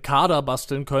keinen Kader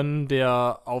basteln können,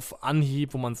 der auf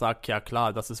Anhieb, wo man sagt, ja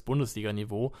klar, das ist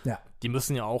Bundesliga-Niveau. Ja. Die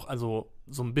müssen ja auch, also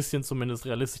so ein bisschen zumindest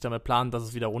realistisch damit planen, dass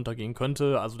es wieder runtergehen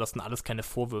könnte. Also das sind alles keine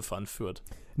Vorwürfe an Fürth.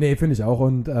 Nee, finde ich auch.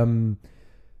 Und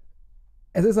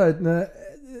es ist halt,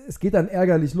 es geht dann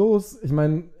ärgerlich los. Ich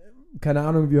meine, keine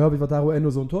Ahnung, wie häufig Wataru Endo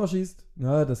so ein Tor schießt.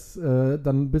 Ja,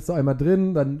 dann bist du einmal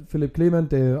drin. Dann Philipp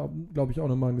Clement, der, glaube ich, auch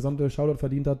nochmal einen gesamten Shoutout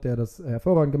verdient hat, der das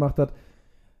hervorragend gemacht hat.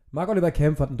 Marc-Oliver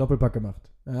Kempf hat einen Doppelpack gemacht.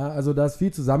 Ja, also da ist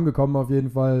viel zusammengekommen auf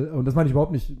jeden Fall. Und das meine ich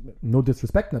überhaupt nicht, no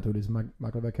disrespect natürlich.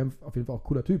 Marc-Oliver Kempf auf jeden Fall auch ein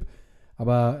cooler Typ.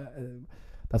 Aber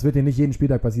das wird dir nicht jeden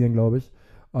Spieltag passieren, glaube ich.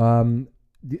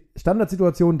 Die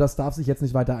Standardsituation, das darf sich jetzt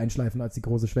nicht weiter einschleifen als die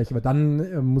große Schwäche. Weil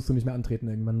dann musst du nicht mehr antreten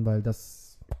irgendwann, weil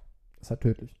das ist halt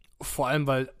tödlich. Vor allem,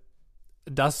 weil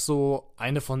das so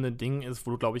eine von den Dingen ist,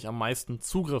 wo du, glaube ich, am meisten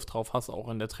Zugriff drauf hast, auch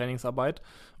in der Trainingsarbeit.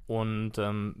 Und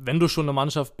wenn du schon eine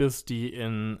Mannschaft bist, die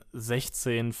in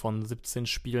 16 von 17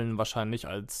 Spielen wahrscheinlich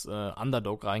als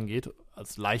Underdog reingeht,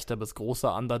 als leichter bis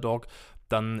großer Underdog,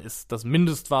 dann ist das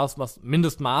Mindestmaß,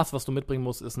 was du mitbringen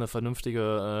musst, ist eine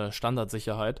vernünftige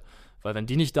Standardsicherheit. Weil wenn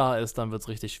die nicht da ist, dann wird es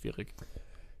richtig schwierig.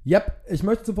 Yep, ich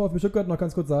möchte zum VfB Stuttgart noch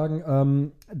ganz kurz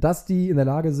sagen, dass die in der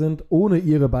Lage sind, ohne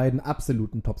ihre beiden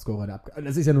absoluten Topscorer,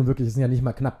 es ist ja nun wirklich, es sind ja nicht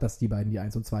mal knapp, dass die beiden die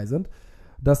 1 und 2 sind,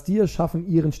 dass die es schaffen,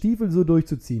 ihren Stiefel so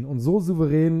durchzuziehen und so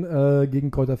souverän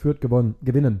gegen Greuther Fürth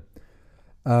gewinnen.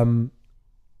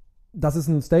 Das ist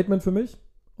ein Statement für mich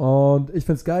und ich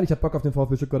finde es geil, ich habe Bock auf den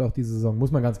VfB Stuttgart auch diese Saison,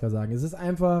 muss man ganz klar sagen. Es ist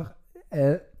einfach,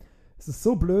 es ist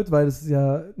so blöd, weil es ist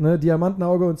ja,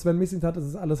 Diamantenauge und Sven Mislintat, das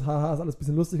ist alles haha, ist alles ein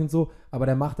bisschen lustig und so, aber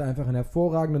der macht da einfach einen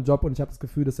hervorragenden Job und ich habe das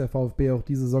Gefühl, dass der VfB auch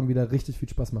diese Saison wieder richtig viel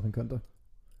Spaß machen könnte.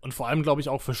 Und vor allem, glaube ich,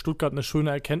 auch für Stuttgart eine schöne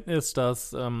Erkenntnis,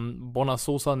 dass Borna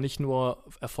Sosa nicht nur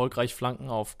erfolgreich Flanken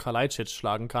auf Kalajdzic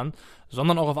schlagen kann,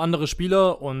 sondern auch auf andere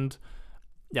Spieler und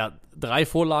ja, 3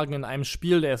 Vorlagen in einem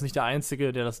Spiel, der ist nicht der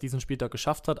Einzige, der das diesen Spieltag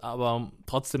geschafft hat, aber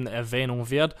trotzdem eine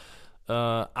Erwähnung wert.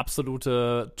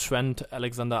 Absolute Trent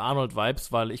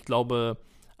Alexander-Arnold-Vibes, weil ich glaube,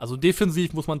 also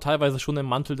defensiv muss man teilweise schon den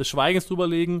Mantel des Schweigens drüber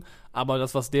legen, aber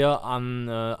das, was der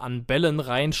an Bällen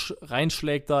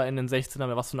reinschlägt da in den 16er,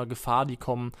 mit was für einer Gefahr die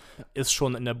kommen, ist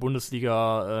schon in der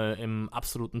Bundesliga im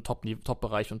absoluten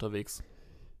Top-Bereich unterwegs.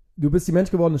 Du bist die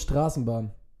menschgewordene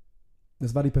Straßenbahn.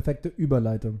 Das war die perfekte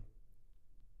Überleitung.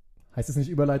 Heißt es nicht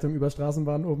Überleitung über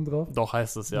Straßenbahn obendrauf? Doch,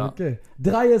 heißt es, ja. Okay.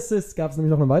 3 Assists gab es nämlich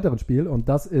noch in einem weiteren Spiel und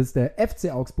das ist der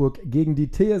FC Augsburg gegen die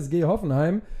TSG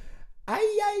Hoffenheim.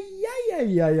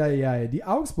 Eieieiei. Die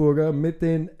Augsburger mit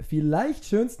den vielleicht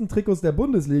schönsten Trikots der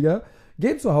Bundesliga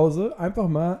gehen zu Hause einfach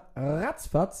mal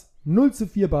ratzfatz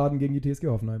 0-4 baden gegen die TSG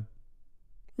Hoffenheim.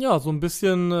 Ja, so ein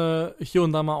bisschen hier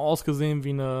und da mal ausgesehen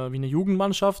wie eine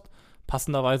Jugendmannschaft.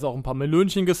 Passenderweise auch ein paar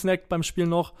Melönchen gesnackt beim Spiel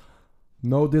noch.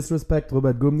 No disrespect,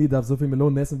 Robert Gumni darf so viel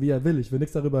Melonen essen, wie er will. Ich will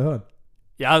nichts darüber hören.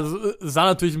 Ja, es sah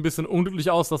natürlich ein bisschen unglücklich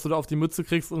aus, dass du da auf die Mütze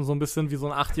kriegst und so ein bisschen wie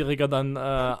so ein 8-Jähriger dann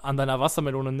an deiner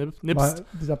Wassermelone nippst.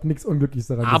 Ich habe nichts Unglückliches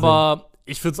daran Aber gesehen.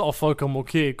 Ich finde es auch vollkommen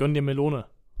okay. Gönn dir Melone.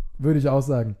 Würde ich auch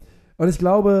sagen. Und ich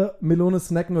glaube, Melone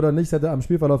snacken oder nicht, hätte am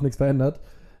Spielverlauf nichts verändert.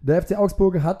 Der FC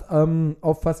Augsburg hat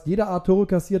auf fast jeder Art Tore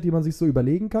kassiert, die man sich so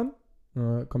überlegen kann.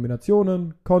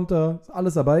 Kombinationen, Konter, ist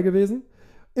alles dabei gewesen.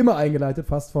 Immer eingeleitet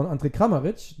fast von Andrej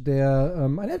Kramaric, der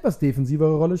eine etwas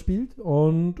defensivere Rolle spielt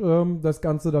und das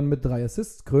Ganze dann mit 3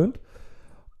 Assists krönt.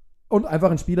 Und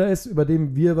einfach ein Spieler ist, über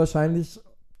den wir wahrscheinlich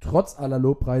trotz aller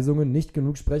Lobpreisungen nicht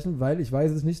genug sprechen, weil ich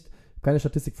weiß es nicht, keine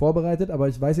Statistik vorbereitet, aber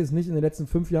ich weiß jetzt nicht in den letzten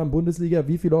 5 Jahren Bundesliga,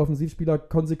 wie viele Offensivspieler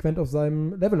konsequent auf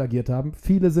seinem Level agiert haben.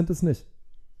 Viele sind es nicht.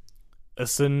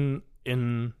 Es sind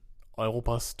in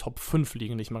Europas Top 5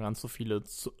 Ligen nicht mal ganz so viele.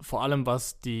 Vor allem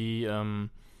was die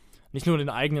nicht nur den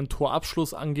eigenen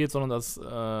Torabschluss angeht,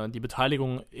 sondern die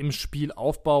Beteiligung im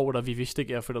Spielaufbau oder wie wichtig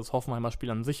er für das Hoffenheimer Spiel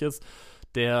an sich ist.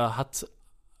 Der hat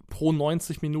pro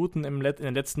 90 Minuten in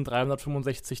den letzten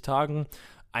 365 Tagen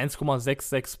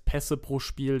 1,66 Pässe pro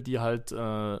Spiel, die halt zu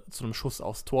einem Schuss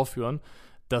aufs Tor führen.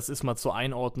 Das ist mal zur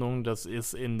Einordnung, das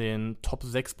ist in den Top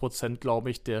 6%,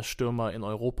 glaube ich, der Stürmer in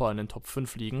Europa in den Top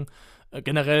 5 liegen.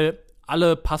 Generell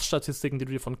alle Passstatistiken, die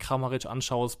du dir von Kramaric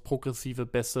anschaust, progressive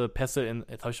Pässe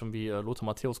jetzt habe ich schon wie Lothar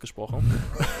Matthäus gesprochen.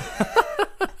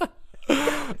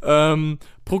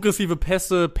 Progressive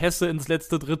Pässe ins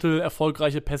letzte Drittel,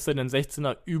 erfolgreiche Pässe in den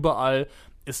 16er, überall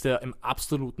ist er im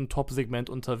absoluten Top-Segment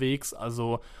unterwegs.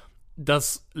 Also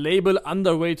das Label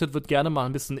underrated wird gerne mal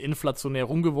ein bisschen inflationär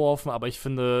rumgeworfen, aber ich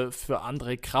finde, für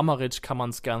Andrej Kramaric kann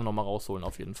man es gerne nochmal rausholen,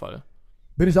 auf jeden Fall.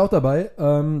 Bin ich auch dabei.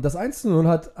 Das 1:0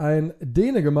 hat ein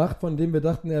Däne gemacht, von dem wir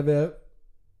dachten, er wäre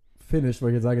Finnish,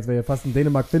 wollte ich jetzt sagen, jetzt wäre ja fast ein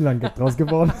Dänemark-Finnland draus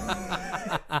geworden.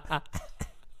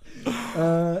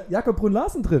 Jakob Brun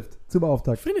Larsen trifft zum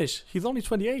Auftakt. Finnish, he's only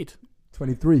 28.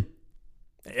 23.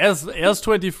 Er ist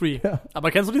 23. Ja.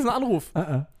 Aber kennst du diesen Anruf?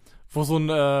 Wo so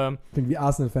ein Klingt wie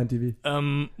Arsenal-Fan-TV.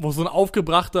 wo so ein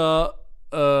aufgebrachter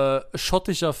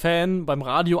schottischer Fan beim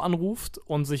Radio anruft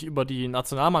und sich über die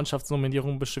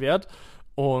Nationalmannschaftsnominierung beschwert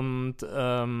und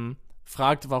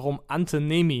fragt, warum Ante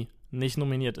Niemi nicht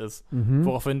nominiert ist.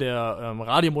 Woraufhin der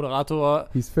Radiomoderator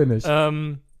He's Finnish.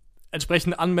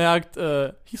 entsprechend anmerkt,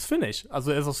 he's Finnish.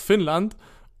 Also er ist aus Finnland.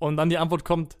 Und dann die Antwort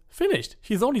kommt, finished.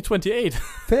 He's only 28.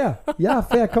 Fair. Ja,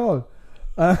 fair call.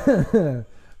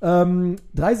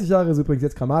 30 Jahre ist übrigens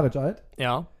jetzt Kramaric alt.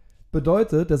 Ja.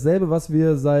 Bedeutet dasselbe, was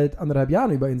wir seit 1,5 Jahren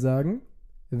über ihn sagen.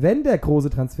 Wenn der große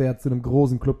Transfer zu einem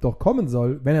großen Club doch kommen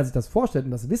soll, wenn er sich das vorstellt,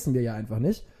 und das wissen wir ja einfach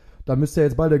nicht, dann müsste er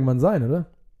jetzt bald irgendwann sein, oder?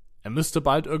 Er müsste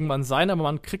bald irgendwann sein, aber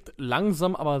man kriegt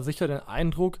langsam aber sicher den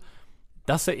Eindruck,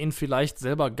 dass er ihn vielleicht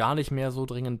selber gar nicht mehr so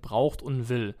dringend braucht und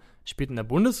will. Spielt in der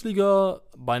Bundesliga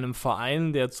bei einem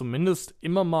Verein, der zumindest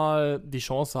immer mal die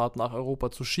Chance hat, nach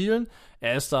Europa zu schielen.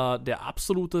 Er ist da der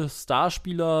absolute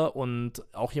Starspieler und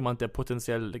auch jemand, der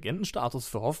potenziell Legendenstatus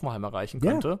für Hoffenheim erreichen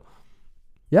könnte.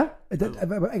 Ja,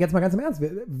 aber jetzt mal ganz im Ernst.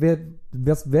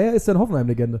 Wer ist denn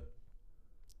Hoffenheim-Legende?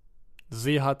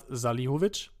 Sehat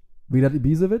Salihovic. Vedat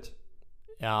Ibisevic?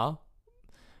 Ja.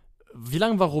 Wie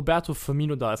lange war Roberto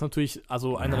Firmino da? Ist natürlich,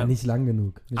 also einer der. Nicht lang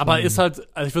genug. Ist halt,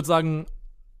 also ich würde sagen,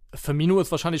 Firmino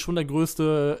ist wahrscheinlich schon der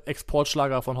größte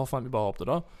Exportschlager von Hoffenheim überhaupt,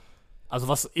 oder? Also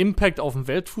was Impact auf den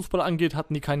Weltfußball angeht,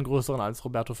 hatten die keinen größeren als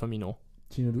Roberto Firmino.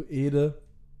 Cino Duede.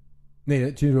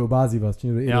 Nee, Cino Obasi war es.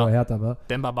 Cino Duede war Hertha, war.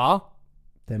 Demba Ba.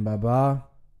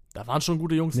 Da waren schon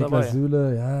gute Jungs Niklas dabei.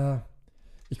 Süle, ja.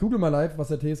 Ich google mal live, was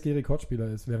der TSG-Rekordspieler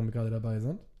ist, während wir gerade dabei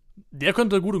sind. Der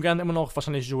könnte gut und gerne immer noch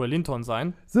wahrscheinlich Joel Linton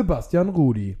sein. Sebastian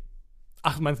Rudi.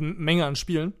 Ach, meinst du Menge an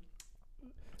Spielen?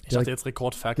 Ich dachte jetzt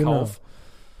Rekordverkauf. Genau.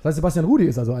 Das heißt, Sebastian Rudi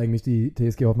ist also eigentlich die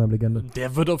TSG-Hoffenheim-Legende.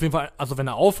 Der wird auf jeden Fall, also wenn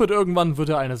er aufhört irgendwann, wird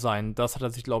er eine sein. Das hat er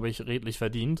sich, glaube ich, redlich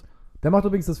verdient. Der macht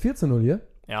übrigens das 4:0 hier.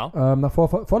 Ja. Nach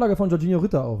Vorlage von Jorginho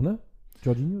Ritter auch, ne?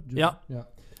 Jorginho? Ja.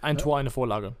 Ein Tor, eine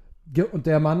Vorlage. Und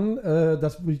der Mann,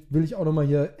 das will ich auch nochmal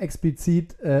hier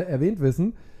explizit erwähnt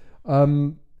wissen,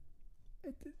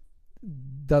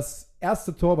 das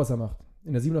erste Tor, was er macht,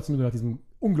 in der 87. Minute nach diesem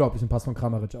unglaublichen Pass von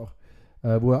Kramaric auch,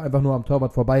 wo er einfach nur am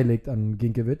Torwart vorbeilegt an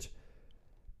Ginkiewicz.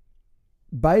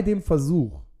 Bei dem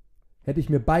Versuch hätte ich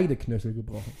mir beide Knöchel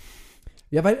gebrochen.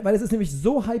 Ja, weil es ist nämlich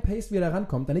so high-paced, wie er da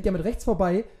rankommt. Dann legt er mit rechts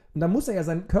vorbei und dann muss er ja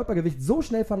sein Körpergewicht so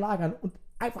schnell verlagern und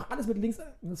einfach alles mit links.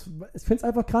 Ich finde es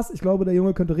einfach krass. Ich glaube, der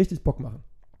Junge könnte richtig Bock machen.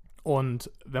 Und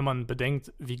wenn man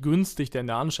bedenkt, wie günstig der in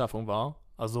der Anschaffung war,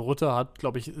 also Rutter hat,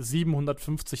 glaube ich,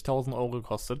 750.000 Euro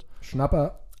gekostet.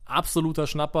 Schnapper. Absoluter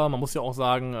Schnapper. Man muss ja auch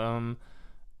sagen,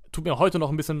 tut mir heute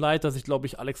noch ein bisschen leid, dass ich, glaube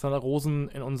ich, Alexander Rosen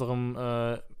in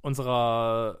unserer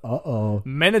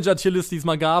Manager-Tierlist, die es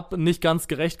mal gab, nicht ganz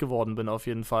gerecht geworden bin auf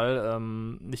jeden Fall.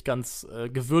 Nicht ganz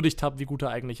gewürdigt habe, wie gut er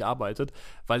eigentlich arbeitet.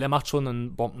 Weil der macht schon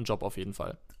einen Bombenjob auf jeden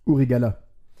Fall. Uri Geller.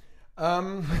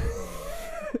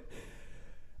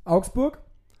 Augsburg?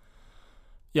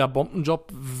 Ja,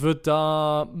 Bombenjob wird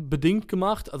da bedingt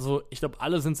gemacht. Also ich glaube,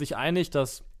 alle sind sich einig,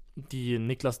 dass die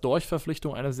Niklas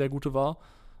Dorsch-Verpflichtung eine sehr gute war.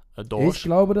 Ich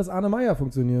glaube, dass Arne Meyer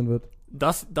funktionieren wird.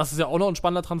 Das ist ja auch noch ein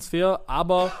spannender Transfer,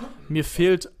 aber mir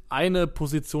fehlt eine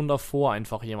Position davor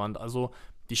einfach jemand. Also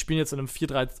die spielen jetzt in einem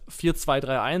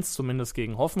 4-2-3-1, zumindest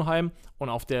gegen Hoffenheim. Und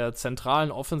auf der zentralen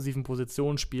offensiven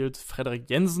Position spielt Frederik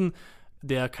Jensen,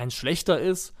 der kein schlechter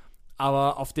ist,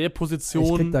 Aber auf der Ich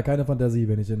Position. krieg da keine Fantasie,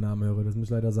 wenn ich den Namen höre, das muss ich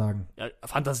leider sagen. Ja,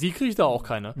 Fantasie kriege ich da auch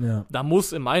keine. Ja. Da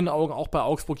muss in meinen Augen auch bei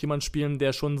Augsburg jemand spielen,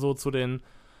 der schon so zu den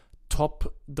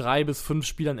Top 3 bis 5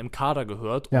 Spielern im Kader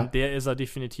gehört. Ja. Und der ist er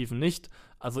definitiv nicht.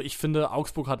 Also ich finde,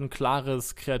 Augsburg hat ein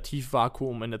klares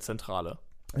Kreativvakuum in der Zentrale.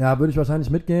 Ja, würde ich wahrscheinlich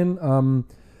mitgehen.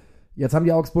 Jetzt haben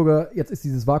die Augsburger, jetzt ist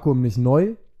dieses Vakuum nicht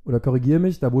neu, oder korrigiere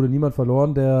mich, da wurde niemand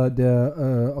verloren,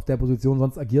 der auf der Position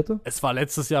sonst agierte. Es war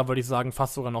letztes Jahr, würde ich sagen,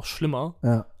 fast sogar noch schlimmer.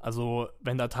 Ja. Also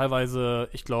wenn da teilweise,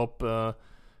 ich glaube,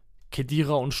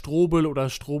 Khedira und Strobel oder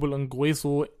Strobel und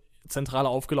Grueso zentral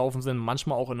aufgelaufen sind,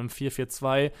 manchmal auch in einem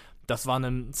 4-4-2. Das war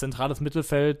ein zentrales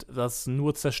Mittelfeld, das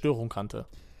nur Zerstörung kannte.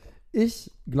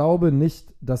 Ich glaube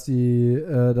nicht, dass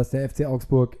der FC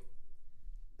Augsburg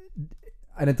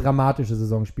eine dramatische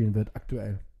Saison spielen wird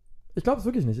aktuell. Ich glaube es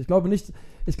wirklich nicht. Ich glaube nicht.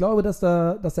 Ich glaube, dass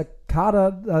der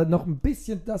Kader da noch ein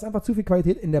bisschen, da ist einfach zu viel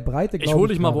Qualität in der Breite. Ich hole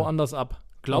dich mal woanders ab.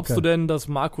 Glaubst Okay. du denn, dass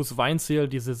Markus Weinzierl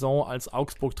die Saison als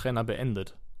Augsburg-Trainer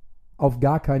beendet? Auf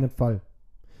gar keinen Fall.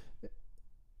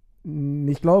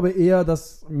 Ich glaube eher,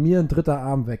 dass mir ein dritter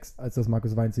Arm wächst, als dass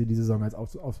Markus Weinzierl die Saison als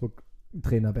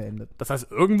Augsburg-Trainer beendet. Das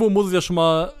heißt, irgendwo muss es ja schon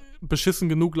mal beschissen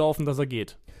genug laufen, dass er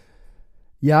geht.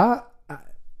 Ja,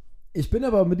 ich bin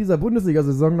aber mit dieser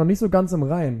Bundesliga-Saison noch nicht so ganz im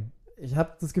Reinen. Ich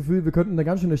habe das Gefühl, wir könnten eine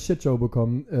ganz schöne Shitshow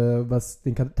bekommen, was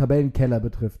den Tabellenkeller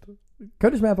betrifft.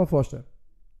 Könnte ich mir einfach vorstellen.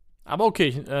 Aber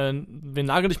okay, wir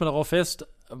nageln dich mal darauf fest.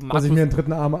 Dass ich mir einen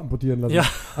dritten Arm amputieren lasse. Ja.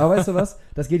 Aber weißt du was?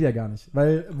 Das geht ja gar nicht.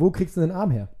 Weil, wo kriegst du den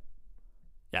Arm her?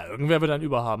 Ja, irgendwer wird einen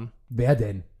überhaben. Wer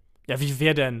denn? Ja, wie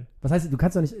wer denn? Was heißt, du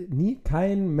kannst doch nicht,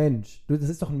 kein Mensch. Das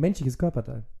ist doch ein menschliches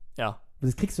Körperteil. Ja.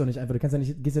 Das kriegst du doch nicht einfach. Du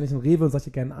gehst ja nicht in Rewe und sagst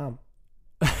dir keinen Arm.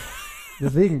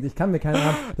 Deswegen, ich kann mir keinen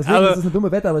Arm, das ist eine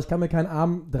dumme Wette, aber ich kann mir keinen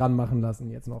Arm dran machen lassen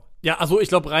jetzt noch. Ja, also ich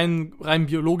glaube, rein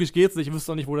biologisch geht's nicht. Ich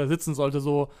wüsste auch nicht, wo der sitzen sollte,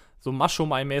 so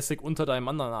Macho-Mai-mäßig unter deinem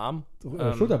anderen Arm.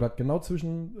 Schulterblatt, genau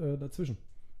dazwischen.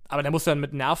 Aber der muss ja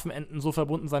mit Nervenenden so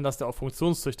verbunden sein, dass der auch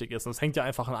funktionstüchtig ist. Und es hängt ja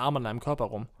einfach ein Arm an deinem Körper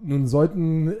rum. Nun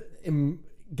sollten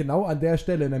genau an der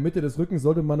Stelle, in der Mitte des Rückens,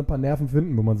 sollte man ein paar Nerven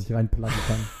finden, wo man sich reinplatten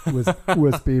kann.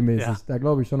 USB-mäßig. Ja. Da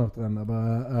glaube ich schon noch dran.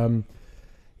 Aber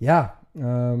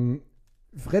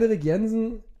Frederik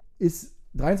Jensen ist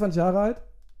 23 Jahre alt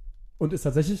und ist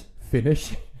tatsächlich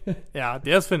Finnisch. Ja,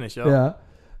 der ist Finnisch, ja.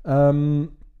 Ja.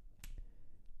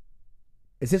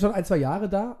 Ist jetzt schon 1-2 Jahre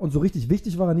da und so richtig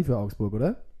wichtig war er nie für Augsburg,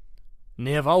 oder?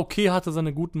 Nee, er war okay, hatte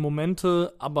seine guten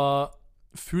Momente, aber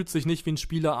fühlt sich nicht wie ein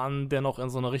Spieler an, der noch in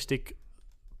so eine richtig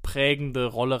prägende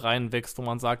Rolle reinwächst, wo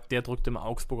man sagt, der drückt im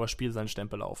Augsburger Spiel seinen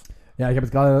Stempel auf. Ja, ich habe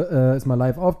jetzt gerade ist mal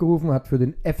live aufgerufen, hat für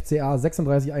den FCA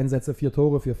 36 Einsätze, 4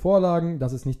 Tore, 4 Vorlagen.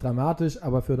 Das ist nicht dramatisch,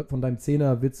 aber von deinem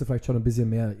Zehner willst du vielleicht schon ein bisschen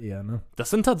mehr eher, ne? Das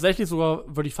sind tatsächlich sogar,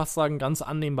 würde ich fast sagen, ganz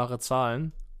annehmbare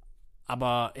Zahlen.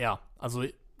 Aber ja, also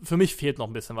für mich fehlt noch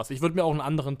ein bisschen was. Ich würde mir auch einen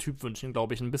anderen Typ wünschen,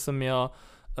 glaube ich. Ein bisschen mehr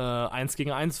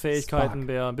 1-gegen-1 Fähigkeiten,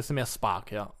 ein bisschen mehr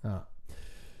Spark, ja.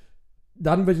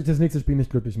 Dann würde ich das nächste Spiel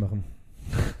nicht glücklich machen.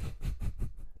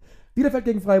 Bielefeld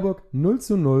gegen Freiburg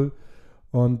 0-0.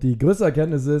 Und die größte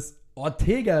Erkenntnis ist,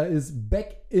 Ortega ist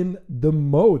back in the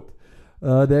mode.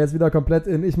 Der ist wieder komplett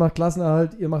ich mache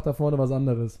Klassenerhalt, ihr macht da vorne was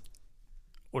anderes.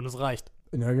 Und es reicht.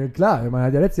 Ja, klar, man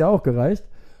hat ja letztes Jahr auch gereicht.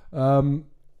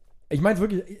 Ich meine es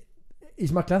wirklich,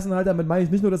 ich mache Klassenerhalt, damit meine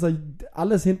ich nicht nur, dass er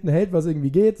alles hinten hält, was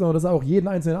irgendwie geht, sondern dass er auch jeden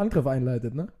einzelnen Angriff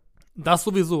einleitet, ne? Das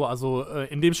sowieso. Also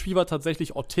in dem Spiel war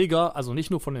tatsächlich Ortega, also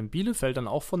nicht nur von den Bielefeldern,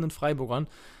 auch von den Freiburgern,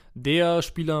 der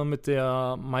Spieler mit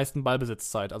der meisten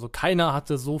Ballbesitzzeit. Also keiner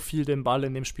hatte so viel den Ball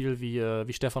in dem Spiel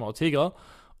wie Stefan Ortega.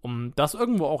 Um das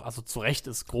irgendwo auch, also zu Recht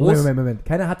ist groß. Moment.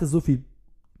 Keiner hatte so viel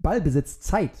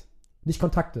Ballbesitzzeit, nicht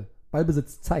Kontakte.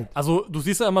 Ballbesitzzeit. Also du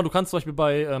siehst ja immer, du kannst zum Beispiel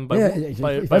ich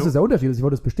weiß, dass der Unterschied ist. Ich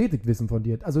wollte es bestätigt wissen von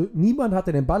dir. Also niemand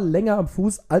hatte den Ball länger am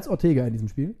Fuß als Ortega in diesem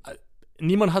Spiel.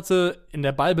 Niemand hatte in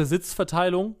der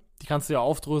Ballbesitzverteilung, die kannst du ja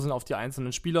aufdröseln auf die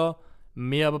einzelnen Spieler,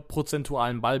 mehr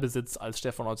prozentualen Ballbesitz als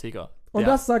Stefan Ortega. Und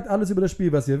das sagt alles über das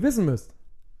Spiel, was ihr wissen müsst.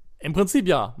 Im Prinzip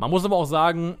ja. Man muss aber auch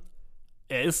sagen,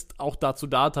 er ist auch dazu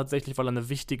da tatsächlich, weil er eine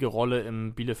wichtige Rolle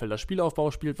im Bielefelder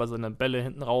Spielaufbau spielt, weil seine Bälle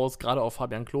hinten raus, gerade auf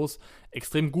Fabian Klos,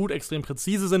 extrem gut, extrem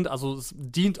präzise sind. Also es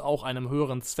dient auch einem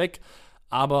höheren Zweck.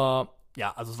 Aber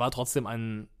ja, also es war trotzdem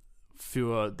ein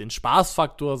für den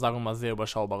Spaßfaktor, sagen wir mal, sehr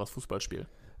überschaubares Fußballspiel.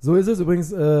 So ist es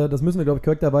übrigens, das müssen wir, glaube ich,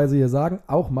 korrekterweise hier sagen,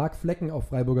 auch Marc Flecken auf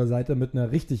Freiburger Seite mit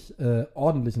einer richtig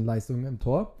ordentlichen Leistung im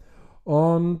Tor.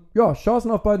 Und ja,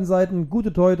 Chancen auf beiden Seiten,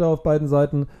 gute Torhüter auf beiden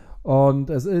Seiten. Und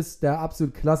es ist der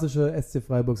absolut klassische SC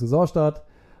Freiburg Saisonstart.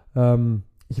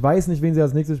 Ich weiß nicht, wen sie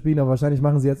als nächstes spielen, aber wahrscheinlich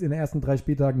machen sie jetzt in den ersten 3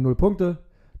 Spieltagen 0 Punkte.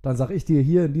 Dann sage ich dir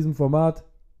hier in diesem Format,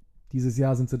 dieses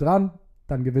Jahr sind sie dran,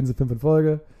 dann gewinnen sie 5 in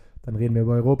Folge. dann reden wir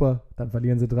über Europa, dann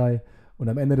verlieren sie 3 und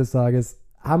am Ende des Tages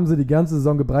haben sie die ganze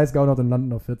Saison gebreisgaunert und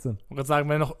landen auf 14. Ich würde sagen,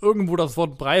 wenn noch irgendwo das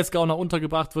Wort Breisgauner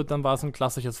untergebracht wird, dann war es ein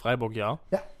klassisches Freiburg-Jahr.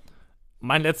 Ja.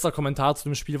 Mein letzter Kommentar zu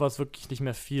dem Spiel, was wirklich nicht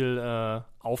mehr viel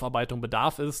Aufarbeitung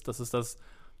bedarf ist, das ist das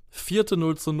 4.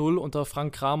 0:0 unter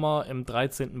Frank Kramer im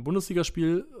 13.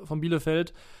 Bundesligaspiel von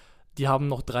Bielefeld. Die haben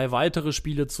noch 3 weitere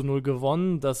Spiele zu 0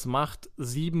 gewonnen. Das macht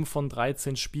 7 von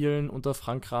 13 Spielen unter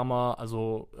Frank Kramer,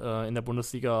 also in der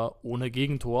Bundesliga ohne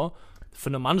Gegentor. Für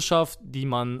eine Mannschaft, die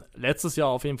man letztes Jahr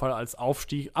auf jeden Fall als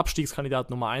Abstiegskandidat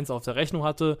Nummer 1 auf der Rechnung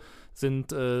hatte,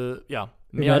 sind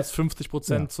mehr als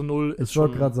 50% zu 0. Ich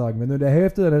wollte gerade sagen, wenn du in der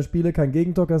Hälfte deiner Spiele kein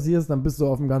Gegentor kassierst, dann bist du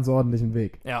auf einem ganz ordentlichen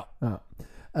Weg. Ja.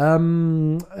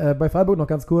 Bei Freiburg noch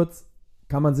ganz kurz,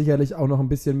 kann man sicherlich auch noch ein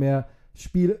bisschen mehr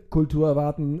Spielkultur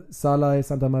erwarten. Salai,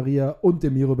 Santa Maria und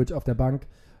Demirovic auf der Bank.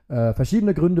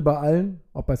 Verschiedene Gründe bei allen.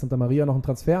 Ob bei Santa Maria noch ein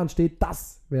Transfer ansteht,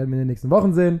 das werden wir in den nächsten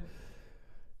Wochen sehen.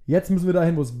 Jetzt müssen wir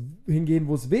dahin, hingehen,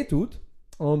 wo es weh tut.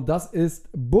 Und das ist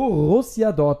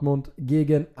Borussia Dortmund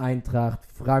gegen Eintracht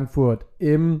Frankfurt. Ich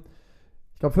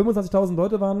glaube, 25.000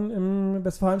 Leute waren im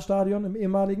Westfalenstadion, im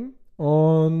ehemaligen.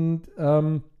 Und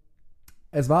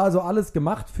es war also alles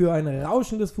gemacht für ein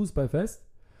rauschendes Fußballfest.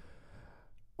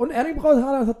 Und Erling Braut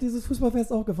Haaland hat dieses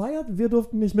Fußballfest auch gefeiert. Wir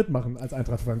durften nicht mitmachen als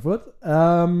Eintracht Frankfurt.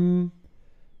 Erling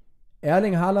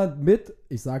Haaland mit,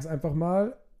 ich sag's einfach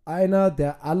mal, einer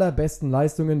der allerbesten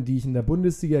Leistungen, die ich in der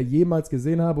Bundesliga jemals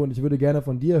gesehen habe. Und ich würde gerne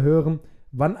von dir hören,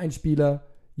 wann ein Spieler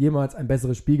jemals ein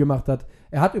besseres Spiel gemacht hat.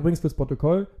 Er hat übrigens fürs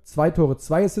Protokoll 2 Tore,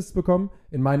 2 Assists bekommen.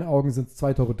 In meinen Augen sind es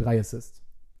 2 Tore, 3 Assists.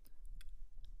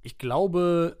 Ich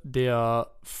glaube,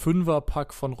 der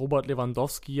Fünferpack von Robert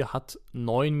Lewandowski hat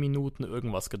 9 Minuten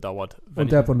irgendwas gedauert.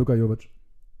 Und der von Luka Jovic.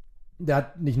 Der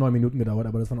hat nicht 9 Minuten gedauert,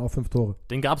 aber das waren auch 5 Tore.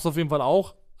 Den gab es auf jeden Fall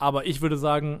auch. Aber ich würde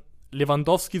sagen,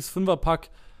 Lewandowskis Fünferpack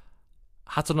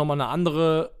hatte nochmal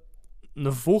eine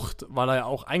Wucht, weil er ja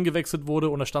auch eingewechselt wurde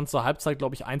und er stand zur Halbzeit,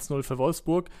 glaube ich, 1:0 für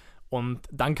Wolfsburg. Und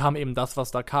dann kam eben das, was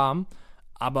da kam.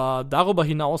 Aber darüber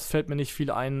hinaus fällt mir nicht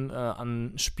viel ein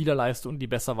an Spielerleistungen, die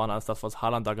besser waren als das, was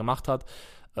Haaland da gemacht hat.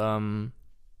 Man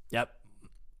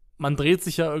dreht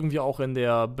sich ja irgendwie auch in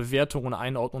der Bewertung und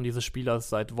Einordnung dieses Spielers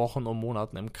seit Wochen und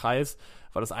Monaten im Kreis,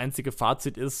 weil das einzige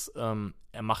Fazit ist,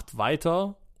 er macht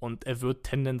weiter und er wird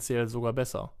tendenziell sogar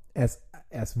besser. Er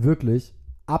ist wirklich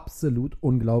absolut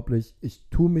unglaublich. Ich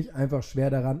tue mich einfach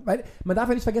schwer daran, weil man darf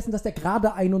ja nicht vergessen, dass der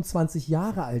gerade 21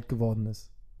 Jahre alt geworden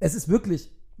ist. Es ist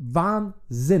wirklich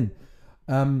Wahnsinn.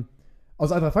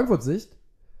 Aus Eintracht Frankfurts Sicht,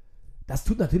 das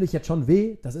tut natürlich jetzt schon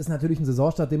weh. Das ist natürlich ein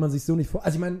Saisonstart, den man sich so nicht vor...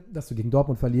 Also ich meine, dass du gegen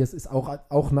Dortmund verlierst, ist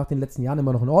auch nach den letzten Jahren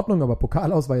immer noch in Ordnung, aber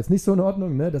Pokal aus war jetzt nicht so in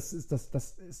Ordnung. Ne? Das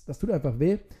tut einfach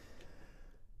weh.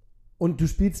 Und du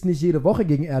spielst nicht jede Woche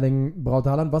gegen Erling Braut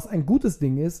Haaland, was ein gutes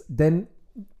Ding ist, denn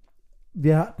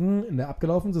wir hatten in der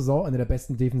abgelaufenen Saison eine der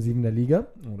besten Defensiven der Liga,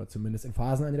 oder zumindest in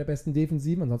Phasen eine der besten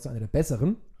Defensiven, ansonsten eine der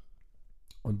besseren.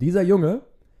 Und dieser Junge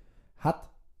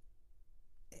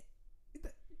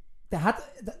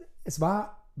es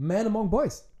war Man Among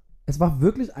Boys. Es war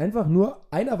wirklich einfach nur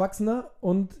ein Erwachsener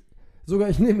und sogar,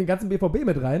 ich nehme den ganzen BVB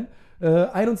mit rein,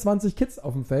 21 Kids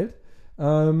auf dem Feld.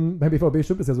 Beim BVB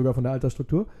stimmt es ja sogar von der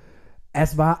Altersstruktur.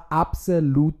 Es war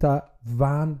absoluter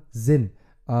Wahnsinn.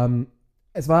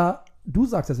 Du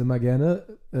sagst das immer gerne,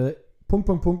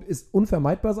 Punkt, ist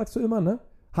unvermeidbar, sagst du immer, ne?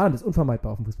 Haaland ist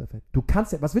unvermeidbar auf dem Fußballfeld.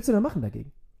 Was willst du denn machen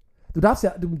dagegen?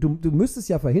 Du müsstest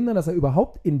ja verhindern, dass er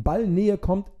überhaupt in Ballnähe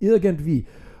kommt, irgendwie.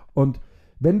 Und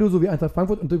wenn du so wie Eintracht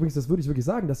Frankfurt, und übrigens, das würde ich wirklich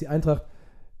sagen, dass die Eintracht,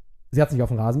 sie hat es nicht auf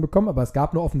den Rasen bekommen, aber es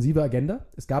gab eine offensive Agenda.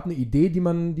 Es gab eine Idee, die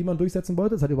man durchsetzen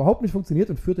wollte. Es hat überhaupt nicht funktioniert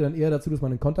und führte dann eher dazu, dass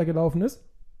man in Konter gelaufen ist.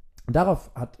 Und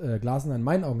darauf hat Glasner in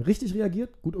meinen Augen richtig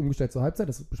reagiert. Gut umgestellt zur Halbzeit,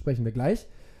 das besprechen wir gleich.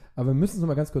 Aber wir müssen es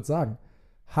nochmal ganz kurz sagen.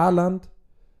 Haaland,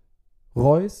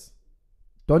 Reus,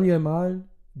 Daniel Mahlen,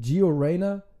 Gio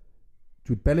Reyna,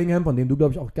 Jude Bellingham, von dem du,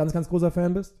 glaube ich, auch ganz, ganz großer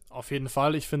Fan bist. Auf jeden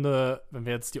Fall. Ich finde, wenn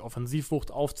wir jetzt die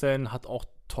Offensivwucht aufzählen, hat auch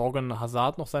Torgan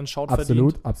Hazard noch seinen Shout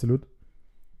verdient. Absolut.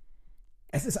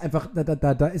 Es ist einfach,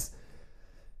 da ist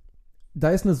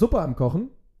eine Suppe am Kochen,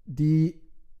 die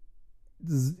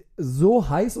so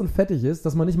heiß und fettig ist,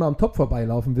 dass man nicht mal am Topf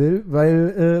vorbeilaufen will,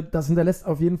 weil das hinterlässt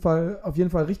auf jeden Fall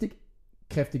richtig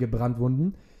kräftige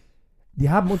Brandwunden.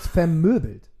 Die haben uns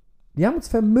vermöbelt.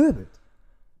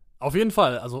 Auf jeden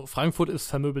Fall. Also Frankfurt ist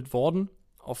vermöbelt worden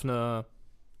auf eine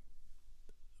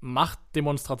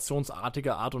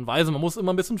machtdemonstrationsartige Art und Weise. Man muss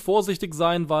immer ein bisschen vorsichtig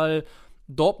sein, weil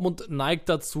Dortmund neigt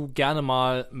dazu, gerne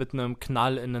mal mit einem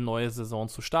Knall in eine neue Saison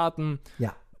zu starten.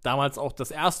 Ja. damals auch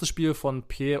das erste Spiel von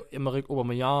Pierre-Emerick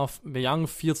Aubameyang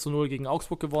 4-0 gegen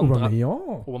Augsburg gewonnen.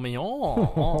 Aubameyang.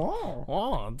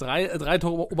 Drei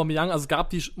Tore Aubameyang. Also es gab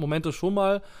die Momente schon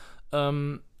mal.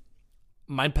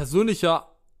 Mein persönlicher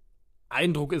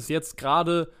Eindruck ist jetzt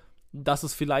gerade, dass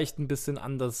es vielleicht ein bisschen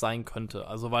anders sein könnte.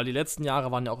 Also weil die letzten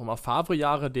Jahre waren ja auch immer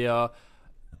Favre-Jahre, der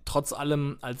trotz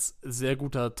allem als sehr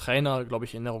guter Trainer, glaube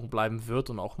ich, in Erinnerung bleiben wird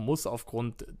und auch muss,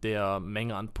 aufgrund der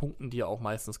Menge an Punkten, die er auch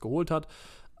meistens geholt hat.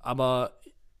 Aber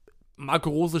Marco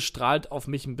Rose strahlt auf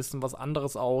mich ein bisschen was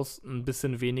anderes aus, ein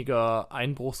bisschen weniger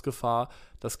Einbruchsgefahr.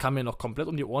 Das kann mir noch komplett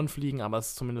um die Ohren fliegen, aber es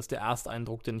ist zumindest der erste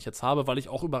Eindruck, den ich jetzt habe, weil ich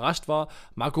auch überrascht war.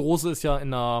 Marco Rose ist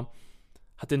ja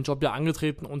hat den Job ja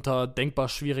angetreten unter denkbar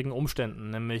schwierigen Umständen,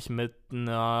 nämlich mit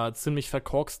einer ziemlich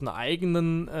verkorksten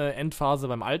eigenen Endphase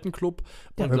beim alten Club.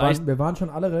 Ja, wir waren schon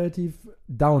alle relativ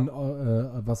down,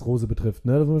 was Rose betrifft,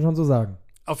 ne? Das muss man schon so sagen.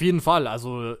 Auf jeden Fall.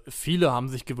 Also viele haben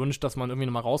sich gewünscht, dass man irgendwie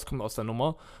nochmal rauskommt aus der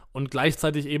Nummer und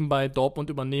gleichzeitig eben bei Dortmund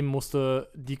übernehmen musste,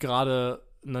 die gerade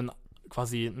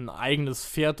quasi ein eigenes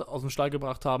Pferd aus dem Stall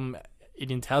gebracht haben,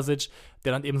 Edin Terzic,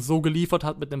 der dann eben so geliefert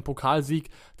hat mit dem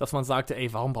Pokalsieg, dass man sagte,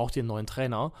 ey, warum braucht ihr einen neuen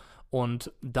Trainer?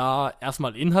 Und da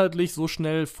erstmal inhaltlich so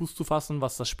schnell Fuß zu fassen,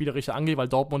 was das Spielerische angeht, weil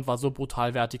Dortmund war so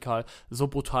brutal vertikal, so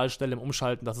brutal schnell im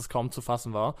Umschalten, dass es kaum zu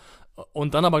fassen war.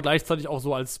 Und dann aber gleichzeitig auch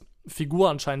so als Figur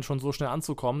anscheinend schon so schnell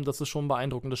anzukommen, das ist schon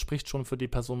beeindruckend. Das spricht schon für die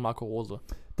Person Marco Rose.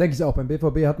 Denke ich auch. Beim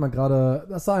BVB hat man gerade,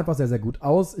 das sah einfach sehr, sehr gut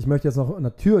aus. Ich möchte jetzt noch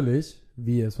natürlich,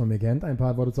 wie ihr es von mir kennt, ein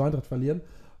paar Worte zur Eintracht verlieren.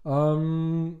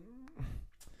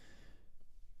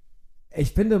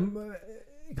 Ich finde,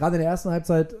 gerade in der ersten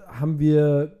Halbzeit haben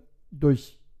wir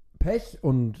durch Pech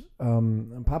und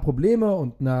ein paar Probleme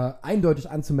und einer eindeutig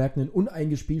anzumerkenden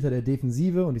Uneingespieltheit der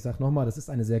Defensive, und ich sage nochmal, das ist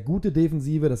eine sehr gute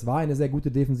Defensive, das war eine sehr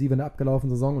gute Defensive in der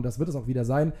abgelaufenen Saison und das wird es auch wieder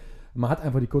sein. Man hat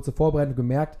einfach die kurze Vorbereitung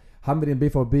gemerkt, haben wir den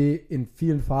BVB in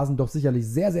vielen Phasen doch sicherlich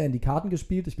sehr, sehr in die Karten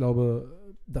gespielt. Ich glaube,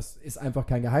 das ist einfach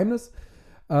kein Geheimnis.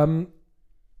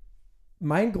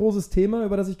 Mein großes Thema,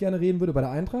 über das ich gerne reden würde, bei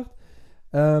der Eintracht.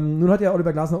 Nun hat ja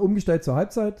Oliver Glasner umgestellt zur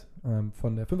Halbzeit,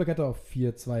 von der Fünferkette auf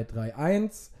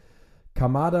 4-2-3-1.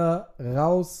 Kamada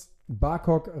raus,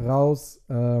 Barkok raus,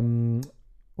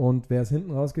 und wer ist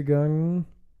hinten rausgegangen?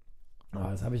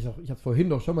 Das habe ich habe es vorhin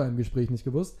doch schon mal im Gespräch nicht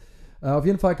gewusst. Auf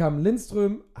jeden Fall kamen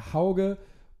Lindström, Hauge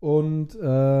und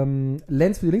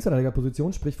Lenz für die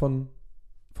Linksverteidigerposition, sprich von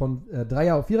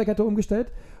Dreier- auf Viererkette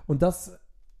umgestellt. Und das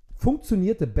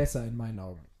funktionierte besser in meinen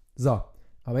Augen. So,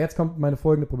 aber jetzt kommt meine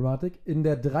folgende Problematik. In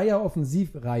der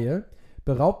Dreier-Offensivreihe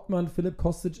beraubt man Filip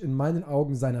Kostic in meinen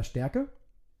Augen seiner Stärke.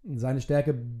 Seine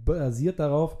Stärke basiert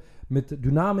darauf, mit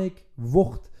Dynamik,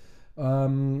 Wucht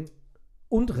und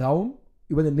Raum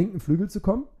über den linken Flügel zu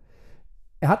kommen.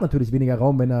 Er hat natürlich weniger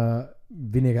Raum, wenn er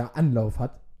weniger Anlauf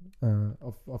hat,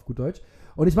 auf gut Deutsch.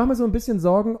 Und ich mache mir so ein bisschen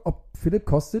Sorgen, ob Filip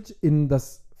Kostic in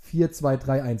das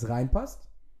 4-2-3-1 reinpasst.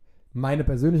 Meine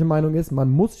persönliche Meinung ist,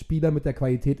 man muss Spieler mit der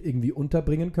Qualität irgendwie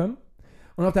unterbringen können.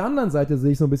 Und auf der anderen Seite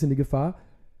sehe ich so ein bisschen die Gefahr,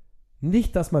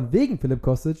 nicht, dass man wegen Filip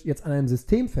Kostic jetzt an einem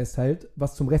System festhält,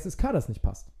 was zum Rest des Kaders nicht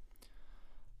passt.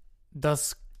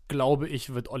 Das, glaube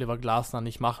ich, wird Oliver Glasner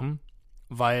nicht machen,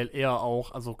 weil er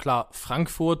auch, also klar,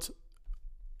 Frankfurt,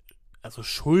 also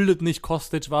schuldet nicht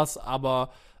Kostic was, aber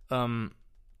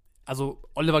also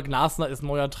Oliver Glasner ist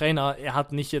neuer Trainer, er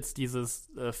hat nicht jetzt dieses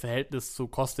Verhältnis zu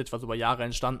Kostic, was über Jahre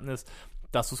entstanden ist,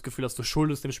 dass du das Gefühl hast, du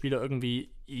schuldest dem Spieler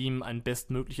irgendwie, ihm ein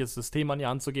bestmögliches System an die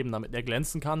Hand zu geben, damit er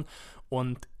glänzen kann.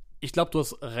 Und ich glaube, du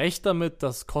hast recht damit,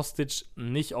 dass Kostic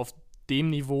nicht auf dem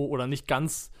Niveau oder nicht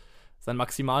ganz sein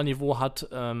Maximalniveau hat,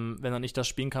 wenn er nicht das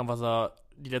spielen kann, was er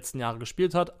die letzten Jahre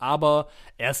gespielt hat. Aber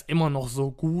er ist immer noch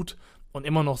so gut und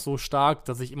immer noch so stark,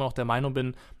 dass ich immer noch der Meinung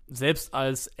bin, selbst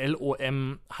als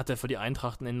LOM hat er für die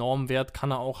Eintracht einen enormen Wert,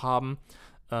 kann er auch haben.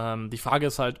 Die Frage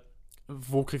ist halt,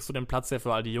 wo kriegst du den Platz her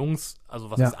für all die Jungs?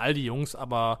 Also was ist all die Jungs?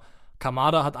 Aber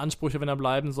Kamada hat Ansprüche, wenn er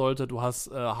bleiben sollte. Du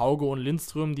hast Hauge und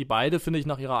Lindström, die beide, finde ich,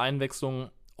 nach ihrer Einwechslung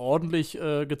ordentlich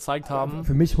gezeigt haben.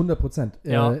 Für mich 100%.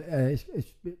 Ja.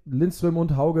 Lindström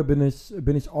und Hauge bin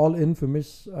ich all in. Für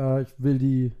mich, ich will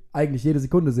die eigentlich jede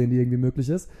Sekunde sehen, die irgendwie möglich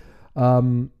ist.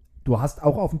 Du hast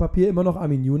auch auf dem Papier immer noch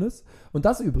Armin Younes. Und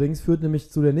das übrigens führt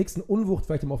nämlich zu der nächsten Unwucht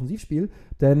vielleicht im Offensivspiel.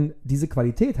 Denn diese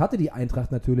Qualität hatte die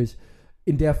Eintracht natürlich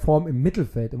in der Form im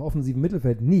Mittelfeld, im offensiven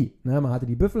Mittelfeld nie. Ne, man hatte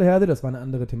die Büffelherde, das war eine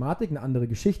andere Thematik, eine andere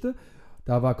Geschichte.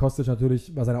 Da war Kostic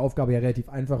natürlich, war seine Aufgabe ja relativ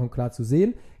einfach und klar zu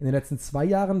sehen. In den letzten 2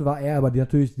 Jahren war er aber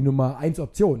natürlich die Nummer 1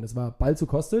 Option. Das war Ball zu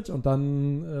Kostic und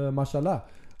dann Mashallah.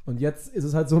 Und jetzt ist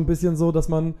es halt so ein bisschen so, dass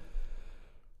man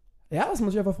Ja, was man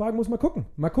sich einfach fragen muss, mal gucken.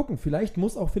 Mal gucken. Vielleicht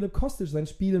muss auch Philipp Kostic sein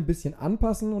Spiel ein bisschen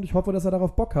anpassen und ich hoffe, dass er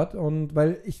darauf Bock hat. Und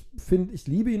weil ich finde, ich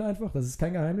liebe ihn einfach. Das ist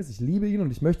kein Geheimnis. Ich liebe ihn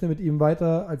und ich möchte mit ihm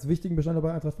weiter als wichtigen Bestandteil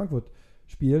bei Eintracht Frankfurt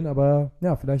spielen. Aber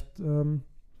ja, vielleicht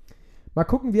mal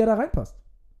gucken, wie er da reinpasst.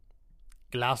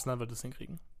 Glasner wird es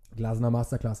hinkriegen. Glasner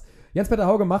Masterclass. Jens-Peter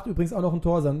Hauge macht übrigens auch noch ein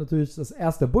Tor. Natürlich das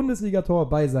erste Bundesligator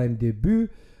bei seinem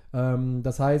Debüt.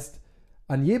 Das heißt,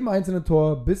 an jedem einzelnen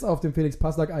Tor, bis auf dem Felix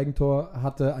Passlack-Eigentor,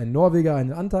 hatte ein Norweger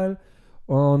einen Anteil.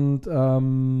 Und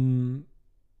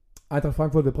Eintracht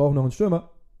Frankfurt, wir brauchen noch einen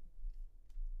Stürmer.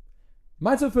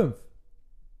 Mainz 05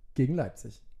 gegen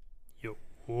Leipzig. Jo.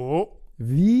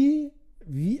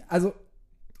 Also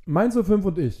Mainz 05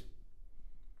 und ich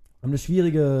haben eine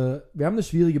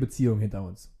schwierige Beziehung hinter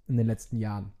uns in den letzten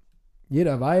Jahren.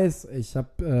 Jeder weiß, ich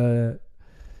habe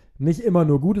nicht immer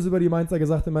nur Gutes über die Mainzer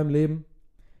gesagt in meinem Leben.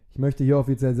 Ich möchte hier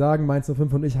offiziell sagen, Mainz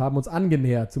 05 und ich haben uns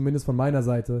angenähert, zumindest von meiner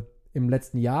Seite, im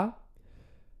letzten Jahr.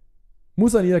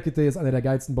 Moussa Niakhaté ist einer der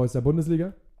geilsten Boys der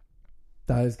Bundesliga.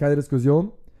 Da ist keine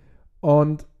Diskussion.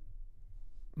 Und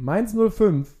Mainz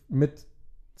 05 mit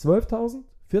 12.000,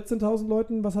 14.000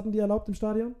 Leuten, was hatten die erlaubt im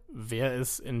Stadion? Wer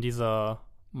ist in dieser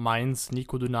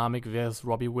Mainz-Nico-Dynamik? Wer ist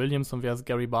Robbie Williams und wer ist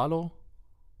Gary Barlow?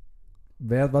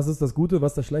 Was ist das Gute,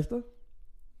 was das Schlechte?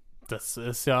 Das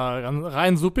ist ja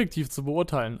rein subjektiv zu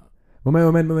beurteilen.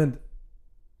 Moment.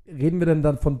 Reden wir denn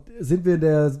dann sind wir in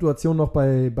der Situation noch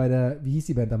bei der, wie hieß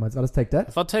die Band damals? War das Take That?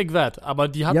 Das war Take That, aber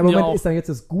die hatten ja Moment, auch... Ist dann jetzt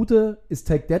das Gute, ist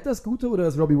Take That das Gute oder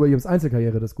ist Robbie Williams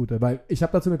Einzelkarriere das Gute? Weil ich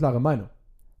habe dazu eine klare Meinung.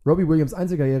 Robbie Williams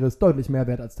Einzelkarriere ist deutlich mehr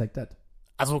wert als Take That.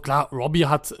 Also klar, Robbie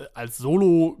hat als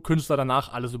Solo-Künstler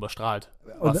danach alles überstrahlt.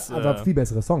 Und hat viel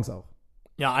bessere Songs auch.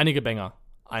 Ja, einige Banger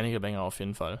auf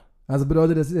jeden Fall. Also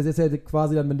bedeutet, das ist ja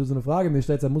quasi dann, wenn du so eine Frage mir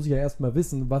stellst, dann muss ich ja erstmal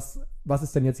wissen, was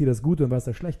ist denn jetzt hier das Gute und was ist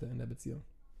das Schlechte in der Beziehung?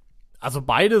 Also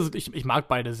beide, ich mag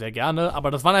beide sehr gerne,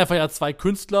 aber das waren einfach ja zwei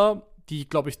Künstler, die,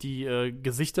 glaube ich, die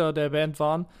Gesichter der Band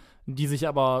waren, die sich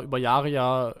aber über Jahre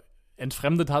ja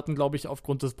entfremdet hatten, glaube ich,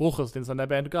 aufgrund des Bruches, den es an der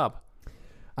Band gab.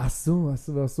 Ach so.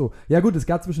 Ja gut, es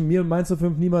gab zwischen mir und Mainz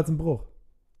 05 niemals einen Bruch.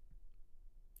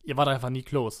 Ihr wart einfach nie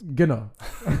close. Genau.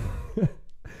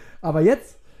 Aber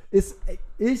jetzt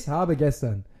ich habe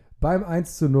gestern beim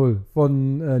 1:0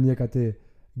 von Niakhaté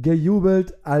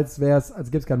gejubelt, als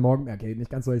gäbe es keinen Morgen mehr. Okay,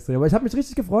 nicht ganz so extrem, aber ich habe mich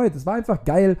richtig gefreut. Es war einfach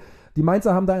geil. Die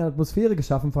Mainzer haben da eine Atmosphäre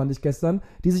geschaffen, fand ich gestern,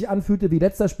 die sich anfühlte wie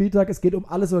letzter Spieltag. Es geht um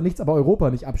alles oder nichts, aber Europa,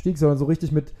 nicht Abstieg, sondern so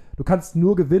richtig du kannst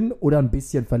nur gewinnen oder ein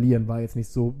bisschen verlieren, wäre jetzt nicht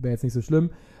so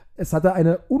schlimm. Es hatte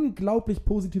eine unglaublich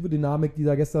positive Dynamik, die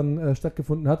da gestern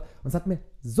stattgefunden hat. Und es hat mir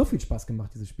so viel Spaß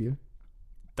gemacht, dieses Spiel.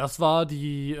 Das war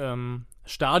die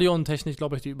Stadiontechnik,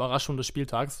 glaube ich, die Überraschung des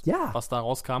Spieltags, was da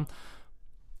rauskam.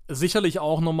 Sicherlich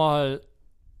auch nochmal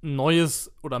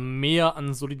neues oder mehr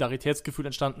an Solidaritätsgefühl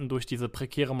entstanden durch diese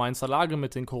prekäre Mainzer Lage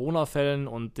mit den Corona-Fällen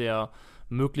und der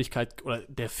Möglichkeit oder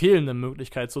der fehlenden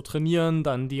Möglichkeit zu trainieren.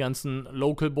 Dann die ganzen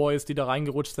Local Boys, die da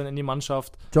reingerutscht sind in die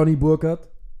Mannschaft. Johnny Burkhardt,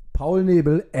 Paul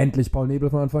Nebel, endlich Paul Nebel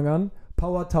von Anfang an.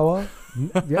 Power Tower.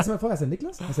 Wie heißt der vorher? Ist der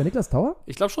Niklas? Heißt der Niklas Tower?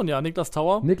 Ich glaube schon, ja. Niklas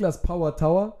Tower. Niklas Power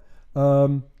Tower.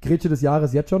 Grätsche des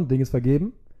Jahres jetzt schon. Ding ist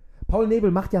vergeben. Paul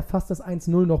Nebel macht ja fast das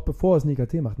 1:0 noch, bevor es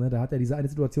Niakhaté macht. Ne? Da hat er diese eine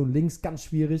Situation links, ganz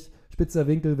schwierig. Spitzer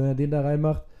Winkel, wenn er den da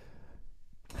reinmacht.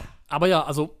 Aber ja,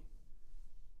 also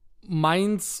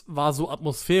Mainz war so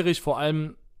atmosphärisch, vor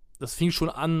allem, das fing schon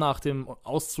an nach dem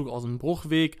Auszug aus dem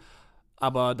Bruchweg.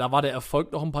 Aber da war der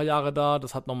Erfolg noch ein paar Jahre da.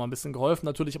 Das hat noch mal ein bisschen geholfen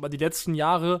natürlich. Aber die letzten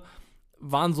Jahre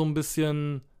waren so ein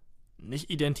bisschen nicht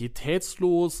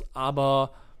identitätslos,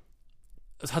 aber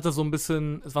es hatte so ein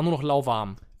bisschen, es war nur noch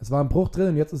lauwarm. Es war ein Bruch drin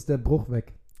und jetzt ist der Bruch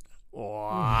weg.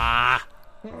 Der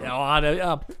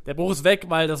Bruch ist weg,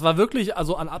 weil das war wirklich,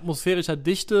 also an atmosphärischer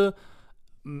Dichte,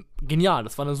 genial.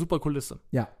 Das war eine super Kulisse.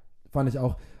 Ja, fand ich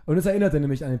auch. Und es erinnerte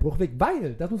nämlich an den Bruchweg,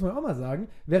 weil, das muss man auch mal sagen,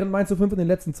 während Mainz 05 in den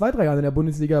letzten 2-3 Jahren in der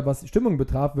Bundesliga, was die Stimmung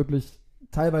betraf, wirklich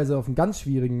teilweise auf einem ganz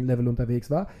schwierigen Level unterwegs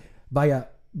war ja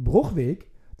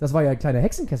Bruchweg, das war ja ein kleiner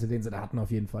Hexenkessel, den sie da hatten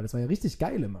auf jeden Fall. Das war ja richtig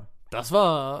geil immer. Das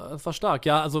war stark,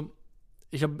 ja. Also,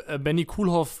 ich habe Benny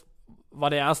Kuhlhoff war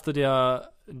der Erste,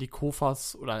 der die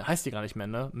Kofas, oder heißt die gar nicht mehr,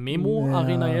 ne?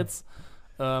 Memo-Arena jetzt.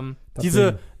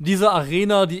 Diese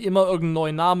Arena, die immer irgendeinen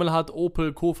neuen Namen hat,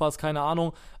 Opel, Kofas, keine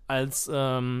Ahnung, als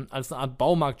eine Art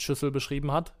Baumarktschüssel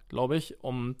beschrieben hat, glaube ich.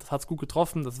 Und das hat's gut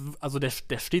getroffen.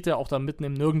 Der steht ja auch da mitten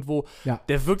im Nirgendwo. Ja.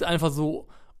 Der wirkt einfach so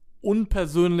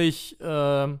unpersönlich,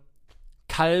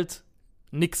 kalt,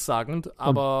 nichtssagend,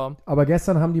 aber... Aber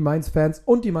gestern haben die Mainz-Fans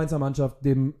und die Mainzer Mannschaft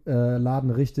dem Laden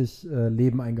richtig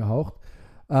Leben eingehaucht.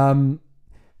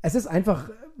 Es ist einfach,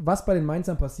 was bei den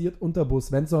Mainzern passiert, unter Bo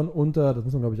Svensson, das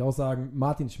muss man glaube ich auch sagen,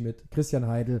 Martin Schmidt, Christian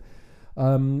Heidel,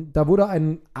 Da wurde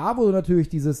natürlich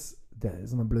das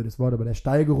ist immer ein blödes Wort, aber der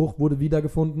Stallgeruch wurde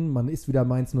wiedergefunden. Man ist wieder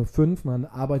Mainz 05, man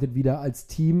arbeitet wieder als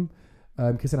Team.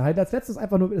 Christian Heidel als letztes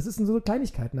einfach nur, das sind so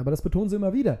Kleinigkeiten, aber das betonen sie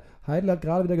immer wieder. Heidel hat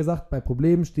gerade wieder gesagt, bei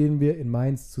Problemen stehen wir in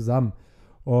Mainz zusammen.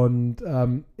 Und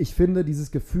ich finde,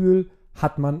 dieses Gefühl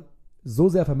hat man so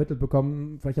sehr vermittelt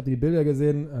bekommen. Vielleicht habt ihr die Bilder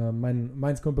gesehen. Mein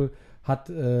Mainz-Kumpel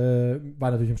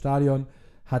war natürlich im Stadion,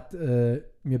 hat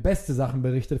mir beste Sachen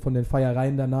berichtet von den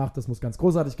Feiereien danach. Das muss ganz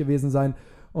großartig gewesen sein.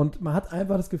 Und man hat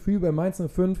einfach das Gefühl, bei Mainz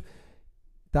 05,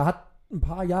 da hat ein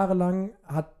paar Jahre lang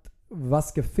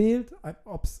was gefehlt,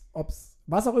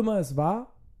 was auch immer es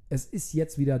war, es ist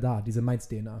jetzt wieder da, diese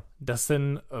Mainz-DNA. Das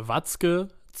sind Watzke,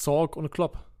 Zorg und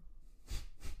Klopp.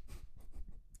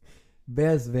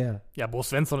 Wer ist wer? Ja, Bo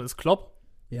Svensson ist Klopp.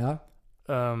 Ja.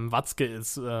 Watzke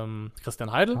ist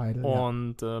Christian Heidel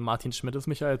und Martin Schmidt ist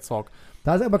Michael Zorg.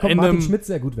 Kommt Martin Schmidt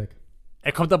sehr gut weg.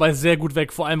 Er kommt dabei sehr gut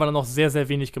weg, vor allem, weil er noch sehr, sehr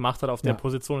wenig gemacht hat auf der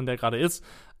Position, in der er gerade ist.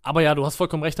 Aber ja, du hast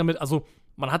vollkommen recht damit. Also,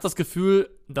 man hat das Gefühl,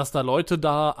 dass da Leute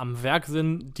da am Werk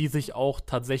sind, die sich auch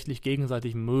tatsächlich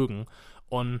gegenseitig mögen.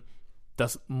 Und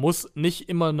das muss nicht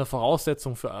immer eine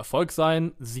Voraussetzung für Erfolg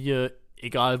sein. Siehe,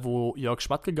 egal wo Jörg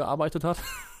Schmatke gearbeitet hat.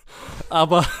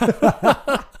 Aber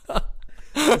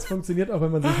es funktioniert auch,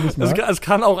 wenn man sich nicht mag. Es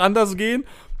kann auch anders gehen,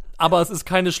 aber es ist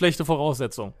keine schlechte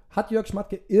Voraussetzung. Hat Jörg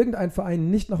Schmatke irgendeinen Verein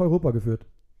nicht nach Europa geführt?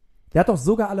 Der hat doch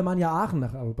sogar Alemannia Aachen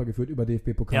nach Europa geführt über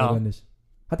DFB-Pokal, oder nicht?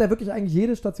 Hat er wirklich eigentlich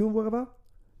jede Station, wo er war?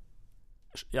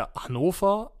 Ja,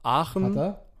 Hannover,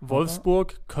 Aachen,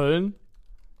 Wolfsburg, Köln.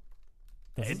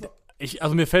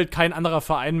 Also mir fällt kein anderer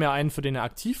Verein mehr ein, für den er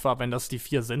aktiv war. Wenn das die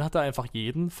 4 sind, hat er einfach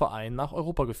jeden Verein nach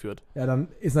Europa geführt. Ja, dann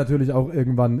ist natürlich auch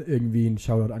irgendwann irgendwie ein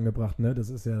Shoutout angebracht, ne? Das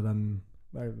ist ja dann...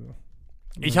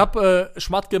 Ich habe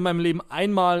Schmatke in meinem Leben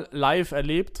einmal live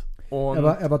erlebt. Und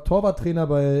er war Torwarttrainer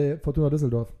bei Fortuna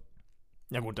Düsseldorf.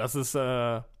 Ja gut, das ist...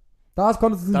 Das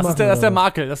konntest du nicht machen. Das ist der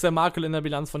Makel. Das ist der Makel in der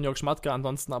Bilanz von Jörg Schmatke,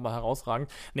 ansonsten aber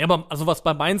herausragend. Nee, aber also was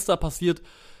bei Mainz da passiert,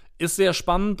 ist sehr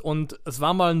spannend und es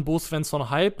war mal ein Bo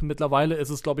Svensson-Hype. Mittlerweile ist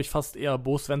es, glaube ich, fast eher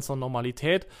Bo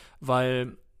Svensson-Normalität,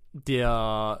 weil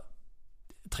der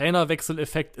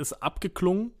Trainerwechseleffekt ist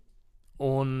abgeklungen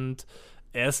und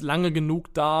er ist lange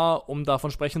genug da, um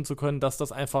davon sprechen zu können, dass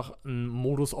das einfach ein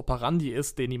Modus operandi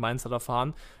ist, den die Mainzer da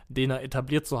fahren, den er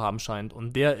etabliert zu haben scheint.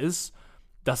 Und der ist,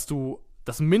 dass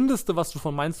das Mindeste, was du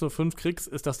von Mainz 05 kriegst,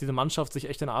 ist, dass diese Mannschaft sich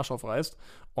echt den Arsch aufreißt.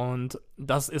 Und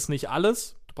das ist nicht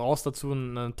alles. Du brauchst dazu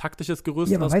ein taktisches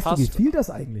Gerüst, das passt. Ja, aber weißt du, wie viel das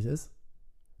eigentlich ist?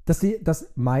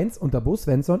 Dass Mainz unter Bo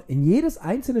Svensson in jedes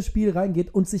einzelne Spiel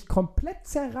reingeht und sich komplett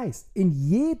zerreißt. In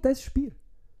jedes Spiel.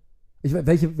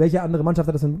 Welche andere Mannschaft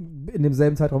hat das in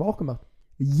demselben Zeitraum auch gemacht?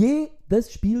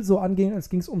 Jedes Spiel so angehen, als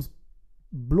ging es ums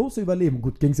bloße Überleben.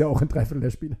 Gut, ging es ja auch in 3/4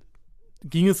 der Spiele.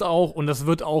 Ging es auch, und das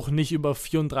wird auch nicht über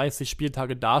 34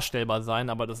 Spieltage darstellbar sein,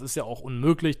 aber das ist ja auch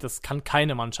unmöglich, das kann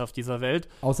keine Mannschaft dieser Welt.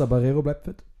 Außer Barreiro bleibt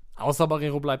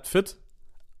fit.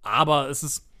 Aber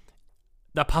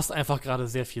da passt einfach gerade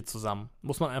sehr viel zusammen,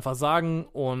 muss man einfach sagen.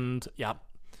 Und ja,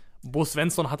 Bo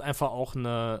Svensson hat einfach auch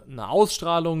eine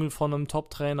Ausstrahlung von einem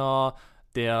Top-Trainer,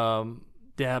 der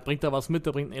bringt da was mit,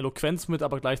 der bringt eine Eloquenz mit,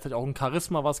 aber gleichzeitig auch ein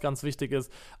Charisma, was ganz wichtig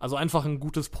ist. Also einfach ein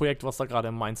gutes Projekt, was da gerade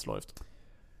in Mainz läuft.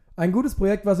 Ein gutes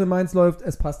Projekt, was in Mainz läuft.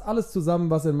 Es passt alles zusammen,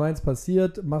 was in Mainz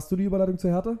passiert. Machst du die Überleitung zur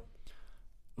Hertha?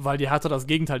 Weil die Hertha das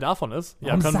Gegenteil davon ist.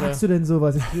 Warum sagst du denn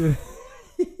sowas?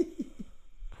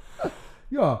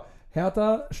 Ja,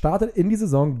 Hertha startet in die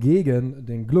Saison gegen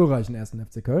den glorreichen 1.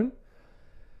 FC Köln.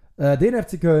 Den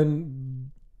FC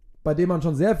Köln, bei dem man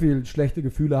schon sehr viel schlechte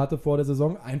Gefühle hatte vor der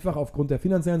Saison, einfach aufgrund der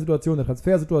finanziellen Situation, der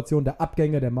Transfersituation, der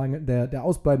Abgänge, der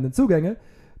ausbleibenden Zugänge.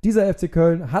 Dieser FC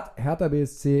Köln hat Hertha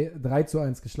BSC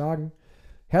 3:1 geschlagen.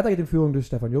 Hertha geht in Führung durch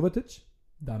Stefan Jovetic.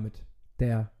 Damit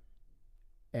der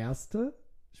erste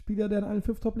Spieler, der in allen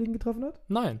 5 Top-Ligen getroffen hat?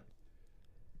 Nein.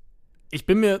 Ich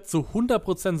bin mir zu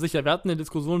 100% sicher, wir hatten eine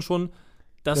Diskussion schon,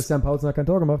 dass... Christian Paulsen hat kein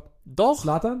Tor gemacht. Doch.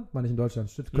 Zlatan war nicht in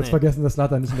Deutschland. Kurz vergessen, dass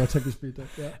Zlatan nicht in Deutschland gespielt hat.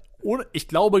 Ja. Ich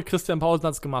glaube, Christian Paulsen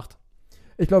hat es gemacht.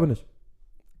 Ich glaube nicht.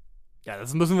 Ja,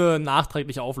 das müssen wir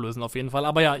nachträglich auflösen auf jeden Fall.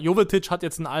 Aber ja, Jovetic hat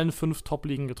jetzt in allen 5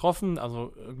 Top-Ligen getroffen,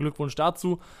 also Glückwunsch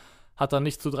dazu. Hat dann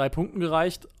nicht zu 3 Punkten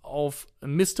gereicht, auf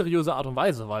mysteriöse Art und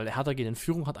Weise, weil der Hertha geht in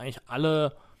Führung, hat eigentlich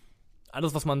alles,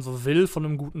 was man so will von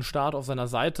einem guten Start auf seiner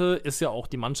Seite. Ist ja auch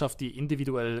die Mannschaft, die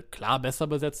individuell klar besser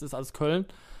besetzt ist als Köln.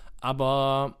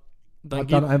 Aber dann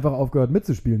hat dann einfach aufgehört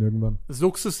mitzuspielen irgendwann.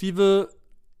 Sukzessive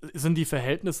sind die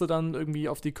Verhältnisse dann irgendwie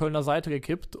auf die Kölner Seite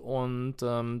gekippt und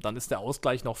dann ist der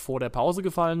Ausgleich noch vor der Pause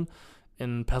gefallen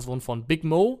in Person von Big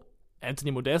Mo,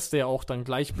 Anthony Modest, der auch dann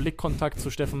gleich Blickkontakt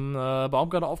zu Steffen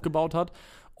Baumgartner aufgebaut hat.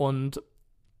 Und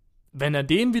wenn er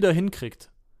den wieder hinkriegt,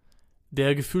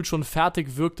 der gefühlt schon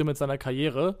fertig wirkte mit seiner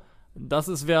Karriere.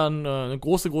 Das wäre eine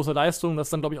große, große Leistung. Das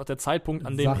ist dann, glaube ich, auch der Zeitpunkt,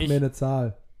 an dem Sag mir eine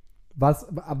Zahl.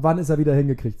 Ab wann ist er wieder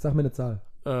hingekriegt? Sag mir eine Zahl.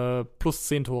 Plus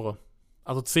 10 Tore.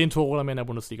 Also 10 Tore oder mehr in der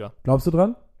Bundesliga. Glaubst du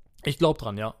dran? Ich glaube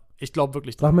dran, ja. Ich glaube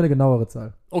wirklich dran. Sag mir eine genauere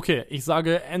Zahl. Okay, ich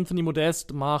sage, Anthony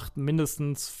Modest macht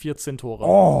mindestens 14 Tore.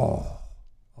 Oh,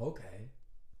 okay.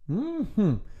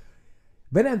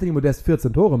 Wenn Anthony Modest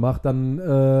 14 Tore macht,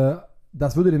 dann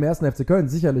das würde dem ersten FC Köln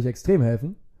sicherlich extrem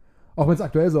helfen. Auch wenn es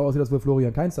aktuell so aussieht, als würde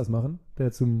Florian Kainz das machen,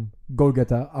 der zum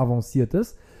Goalgetter avanciert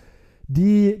ist.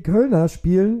 Die Kölner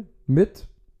spielen mit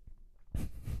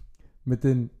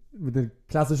den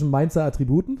klassischen Mainzer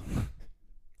Attributen.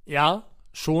 Ja,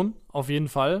 schon, auf jeden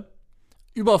Fall.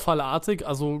 Überfallartig,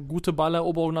 also gute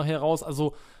Balleroberung nachher raus.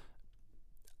 Also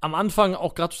am Anfang,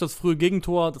 auch gerade durch das frühe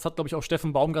Gegentor, das hat, glaube ich, auch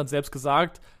Steffen Baumgart selbst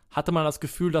gesagt, hatte man das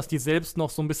Gefühl, dass die selbst noch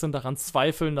so ein bisschen daran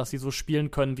zweifeln, dass sie so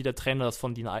spielen können, wie der Trainer das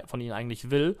von ihnen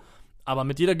eigentlich will. Aber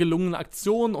mit jeder gelungenen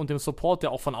Aktion und dem Support,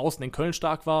 der auch von außen in Köln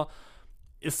stark war,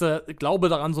 ist der Glaube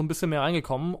daran so ein bisschen mehr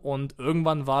reingekommen. Und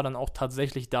irgendwann war dann auch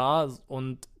tatsächlich da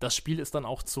und das Spiel ist dann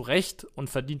auch zu Recht und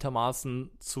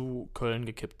verdientermaßen zu Köln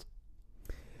gekippt.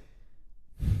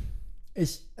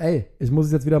 Ich muss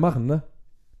es jetzt wieder machen, ne?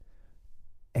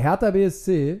 Hertha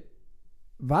BSC,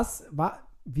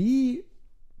 wie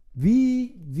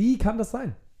kann das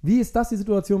sein? Wie ist das die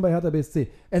Situation bei Hertha BSC?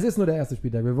 Es ist nur der erste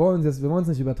Spieltag, wir wollen es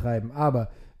nicht übertreiben, aber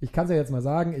ich kann es ja jetzt mal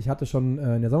sagen, ich hatte schon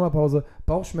in der Sommerpause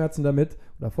Bauchschmerzen damit,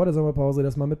 oder vor der Sommerpause,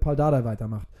 dass man mit Paul Dardai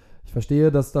weitermacht. Ich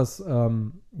verstehe, dass das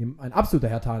ein absoluter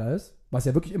Herthaner ist, was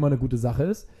ja wirklich immer eine gute Sache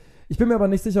ist. Ich bin mir aber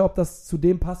nicht sicher, ob das zu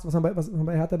dem passt, was man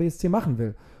bei Hertha BSC machen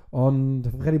will. Und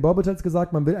Freddy Bobic hat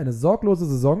gesagt, man will eine sorglose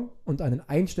Saison und einen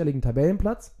einstelligen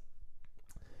Tabellenplatz.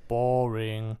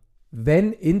 Boring.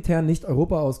 Wenn intern nicht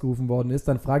Europa ausgerufen worden ist,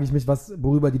 dann frage ich mich,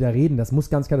 worüber die da reden. Das muss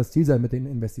ganz klar das Ziel sein mit den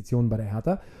Investitionen bei der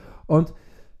Hertha. Und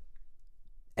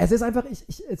es ist einfach,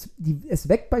 es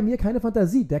weckt bei mir keine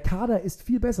Fantasie. Der Kader ist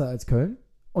viel besser als Köln.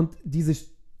 Und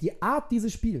die Art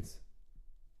dieses Spiels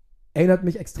erinnert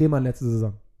mich extrem an letzte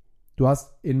Saison. Du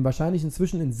hast wahrscheinlich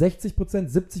inzwischen in 60%,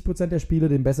 70% der Spiele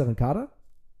den besseren Kader.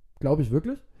 Glaube ich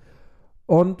wirklich.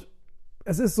 Und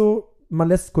es ist so, man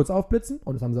lässt es kurz aufblitzen,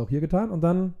 und das haben sie auch hier getan, und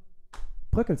dann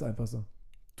bröckelt es einfach so.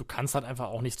 Du kannst halt einfach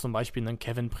auch nicht zum Beispiel einen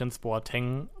Kevin Prince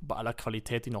Boateng, bei aller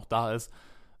Qualität, die noch da ist,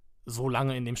 so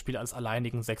lange in dem Spiel als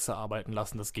alleinigen Sechser arbeiten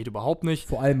lassen. Das geht überhaupt nicht.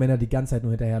 Vor allem, wenn er die ganze Zeit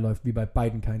nur hinterherläuft, wie bei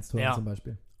beiden Kainz-Toren zum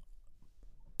Beispiel.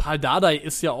 Paul Dardai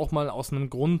ist ja auch mal aus einem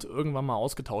Grund irgendwann mal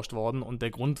ausgetauscht worden. Und der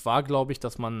Grund war, glaube ich,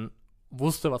 dass man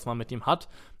wusste, was man mit ihm hat.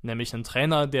 Nämlich einen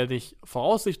Trainer, der dich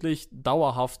voraussichtlich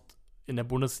dauerhaft in der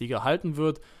Bundesliga halten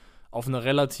wird, auf eine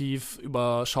relativ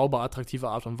überschaubar attraktive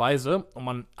Art und Weise. Und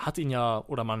man hat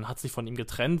sich von ihm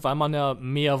getrennt, weil man ja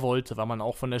mehr wollte, weil man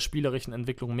auch von der spielerischen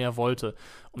Entwicklung mehr wollte.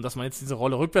 Und dass man jetzt diese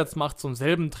Rolle rückwärts macht, zum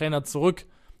selben Trainer zurück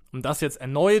und das jetzt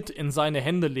erneut in seine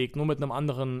Hände legt, nur mit einem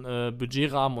anderen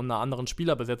Budgetrahmen und einer anderen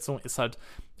Spielerbesetzung, ist halt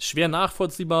schwer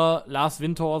nachvollziehbar. Lars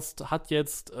Windhorst hat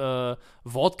jetzt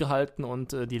Wort gehalten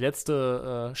und die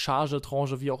letzte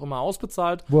Tranche, wie auch immer,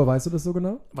 ausbezahlt. Woher weißt du das so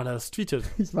genau? Weil er das tweetet.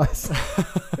 Ich weiß.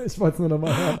 Ich wollte es nur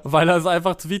nochmal hören. Weil er es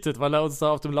einfach tweetet, weil er uns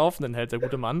da auf dem Laufenden hält, der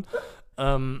gute Mann.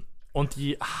 Und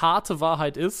die harte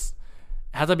Wahrheit ist,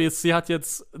 Hertha BSC hat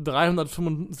jetzt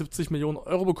 375 Millionen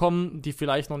Euro bekommen, die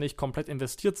vielleicht noch nicht komplett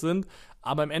investiert sind,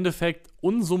 aber im Endeffekt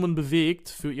Unsummen bewegt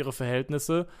für ihre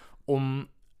Verhältnisse, um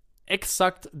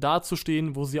exakt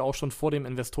dazustehen, wo sie auch schon vor dem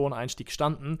Investoreneinstieg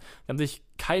standen. Die haben sich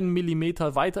keinen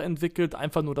Millimeter weiterentwickelt,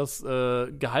 einfach nur das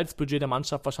Gehaltsbudget der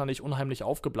Mannschaft wahrscheinlich unheimlich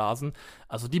aufgeblasen.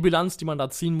 Also die Bilanz, die man da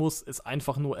ziehen muss, ist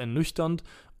einfach nur ernüchternd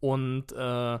und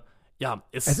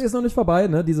es ist noch nicht vorbei,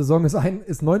 ne? Die Saison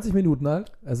ist 90 Minuten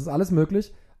alt. Es ist alles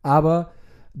möglich. Aber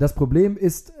das Problem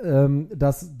ist,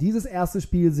 dass dieses erste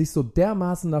Spiel sich so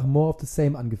dermaßen nach more of the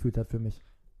same angefühlt hat für mich.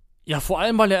 Ja, vor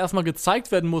allem, weil ja erstmal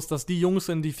gezeigt werden muss, dass die Jungs,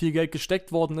 in die viel Geld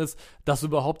gesteckt worden ist, das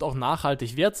überhaupt auch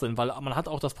nachhaltig wert sind. Weil man hat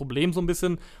auch das Problem so ein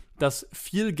bisschen, dass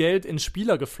viel Geld in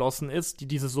Spieler geflossen ist, die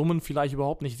diese Summen vielleicht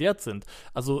überhaupt nicht wert sind.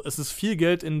 Also es ist viel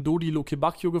Geld in Dodi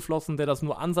Lukebakio geflossen, der das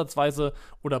nur ansatzweise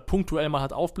oder punktuell mal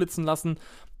hat aufblitzen lassen.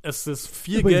 Es ist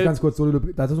viel Übrigens, Geld. Ganz kurz,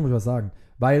 Dodi, da muss ich was sagen.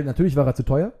 Weil natürlich war er zu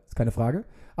teuer, ist keine Frage.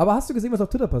 Aber hast du gesehen, was auf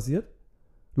Twitter passiert?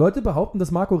 Leute behaupten, dass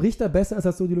Marco Richter besser ist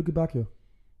als Dodi Lukebakio.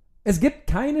 Es gibt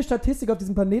keine Statistik auf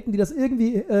diesem Planeten, die das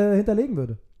irgendwie hinterlegen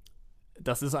würde.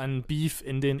 Das ist ein Beef,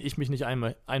 in den ich mich nicht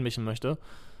einmischen möchte.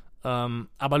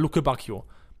 Aber Lukebakio.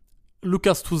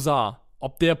 Lucas Toussaint,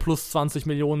 ob der plus 20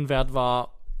 Millionen wert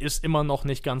war, ist immer noch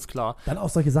nicht ganz klar. Dann auch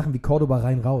solche Sachen wie Cordoba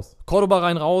rein raus. Cordoba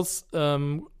rein raus,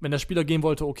 wenn der Spieler gehen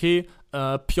wollte, okay.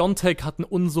 Piontek hat einen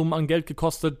Unsummen an Geld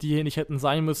gekostet, die hier nicht hätten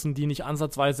sein müssen, die nicht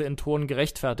ansatzweise in Toren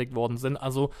gerechtfertigt worden sind.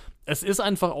 Also es ist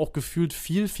einfach auch gefühlt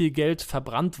viel, viel Geld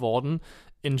verbrannt worden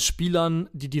in Spielern,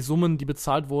 die Summen, die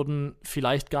bezahlt wurden,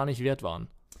 vielleicht gar nicht wert waren.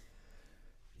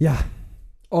 Ja,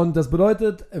 und das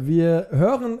bedeutet, wir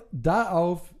hören da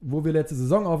auf, wo wir letzte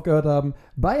Saison aufgehört haben,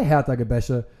 bei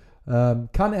Hertha-Gebäsche.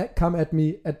 Come at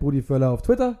me, @BrudiVöller auf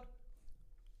Twitter.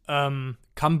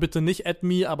 Come bitte nicht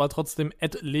 @me, aber trotzdem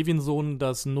 @Levinsohn,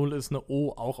 das 0 ist eine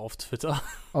O, auch auf Twitter.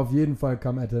 Auf jeden Fall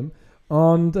come at him.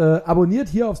 Und abonniert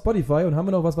hier auf Spotify. Und haben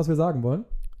wir noch was wir sagen wollen?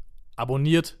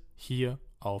 Abonniert hier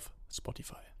auf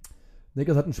Spotify.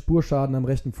 Niklas hat einen Spurschaden am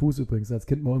rechten Fuß übrigens, als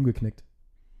Kind mal umgeknickt.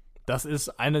 Das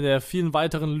ist eine der vielen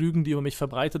weiteren Lügen, die über mich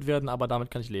verbreitet werden, aber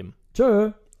damit kann ich leben.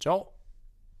 Tschö. Ciao.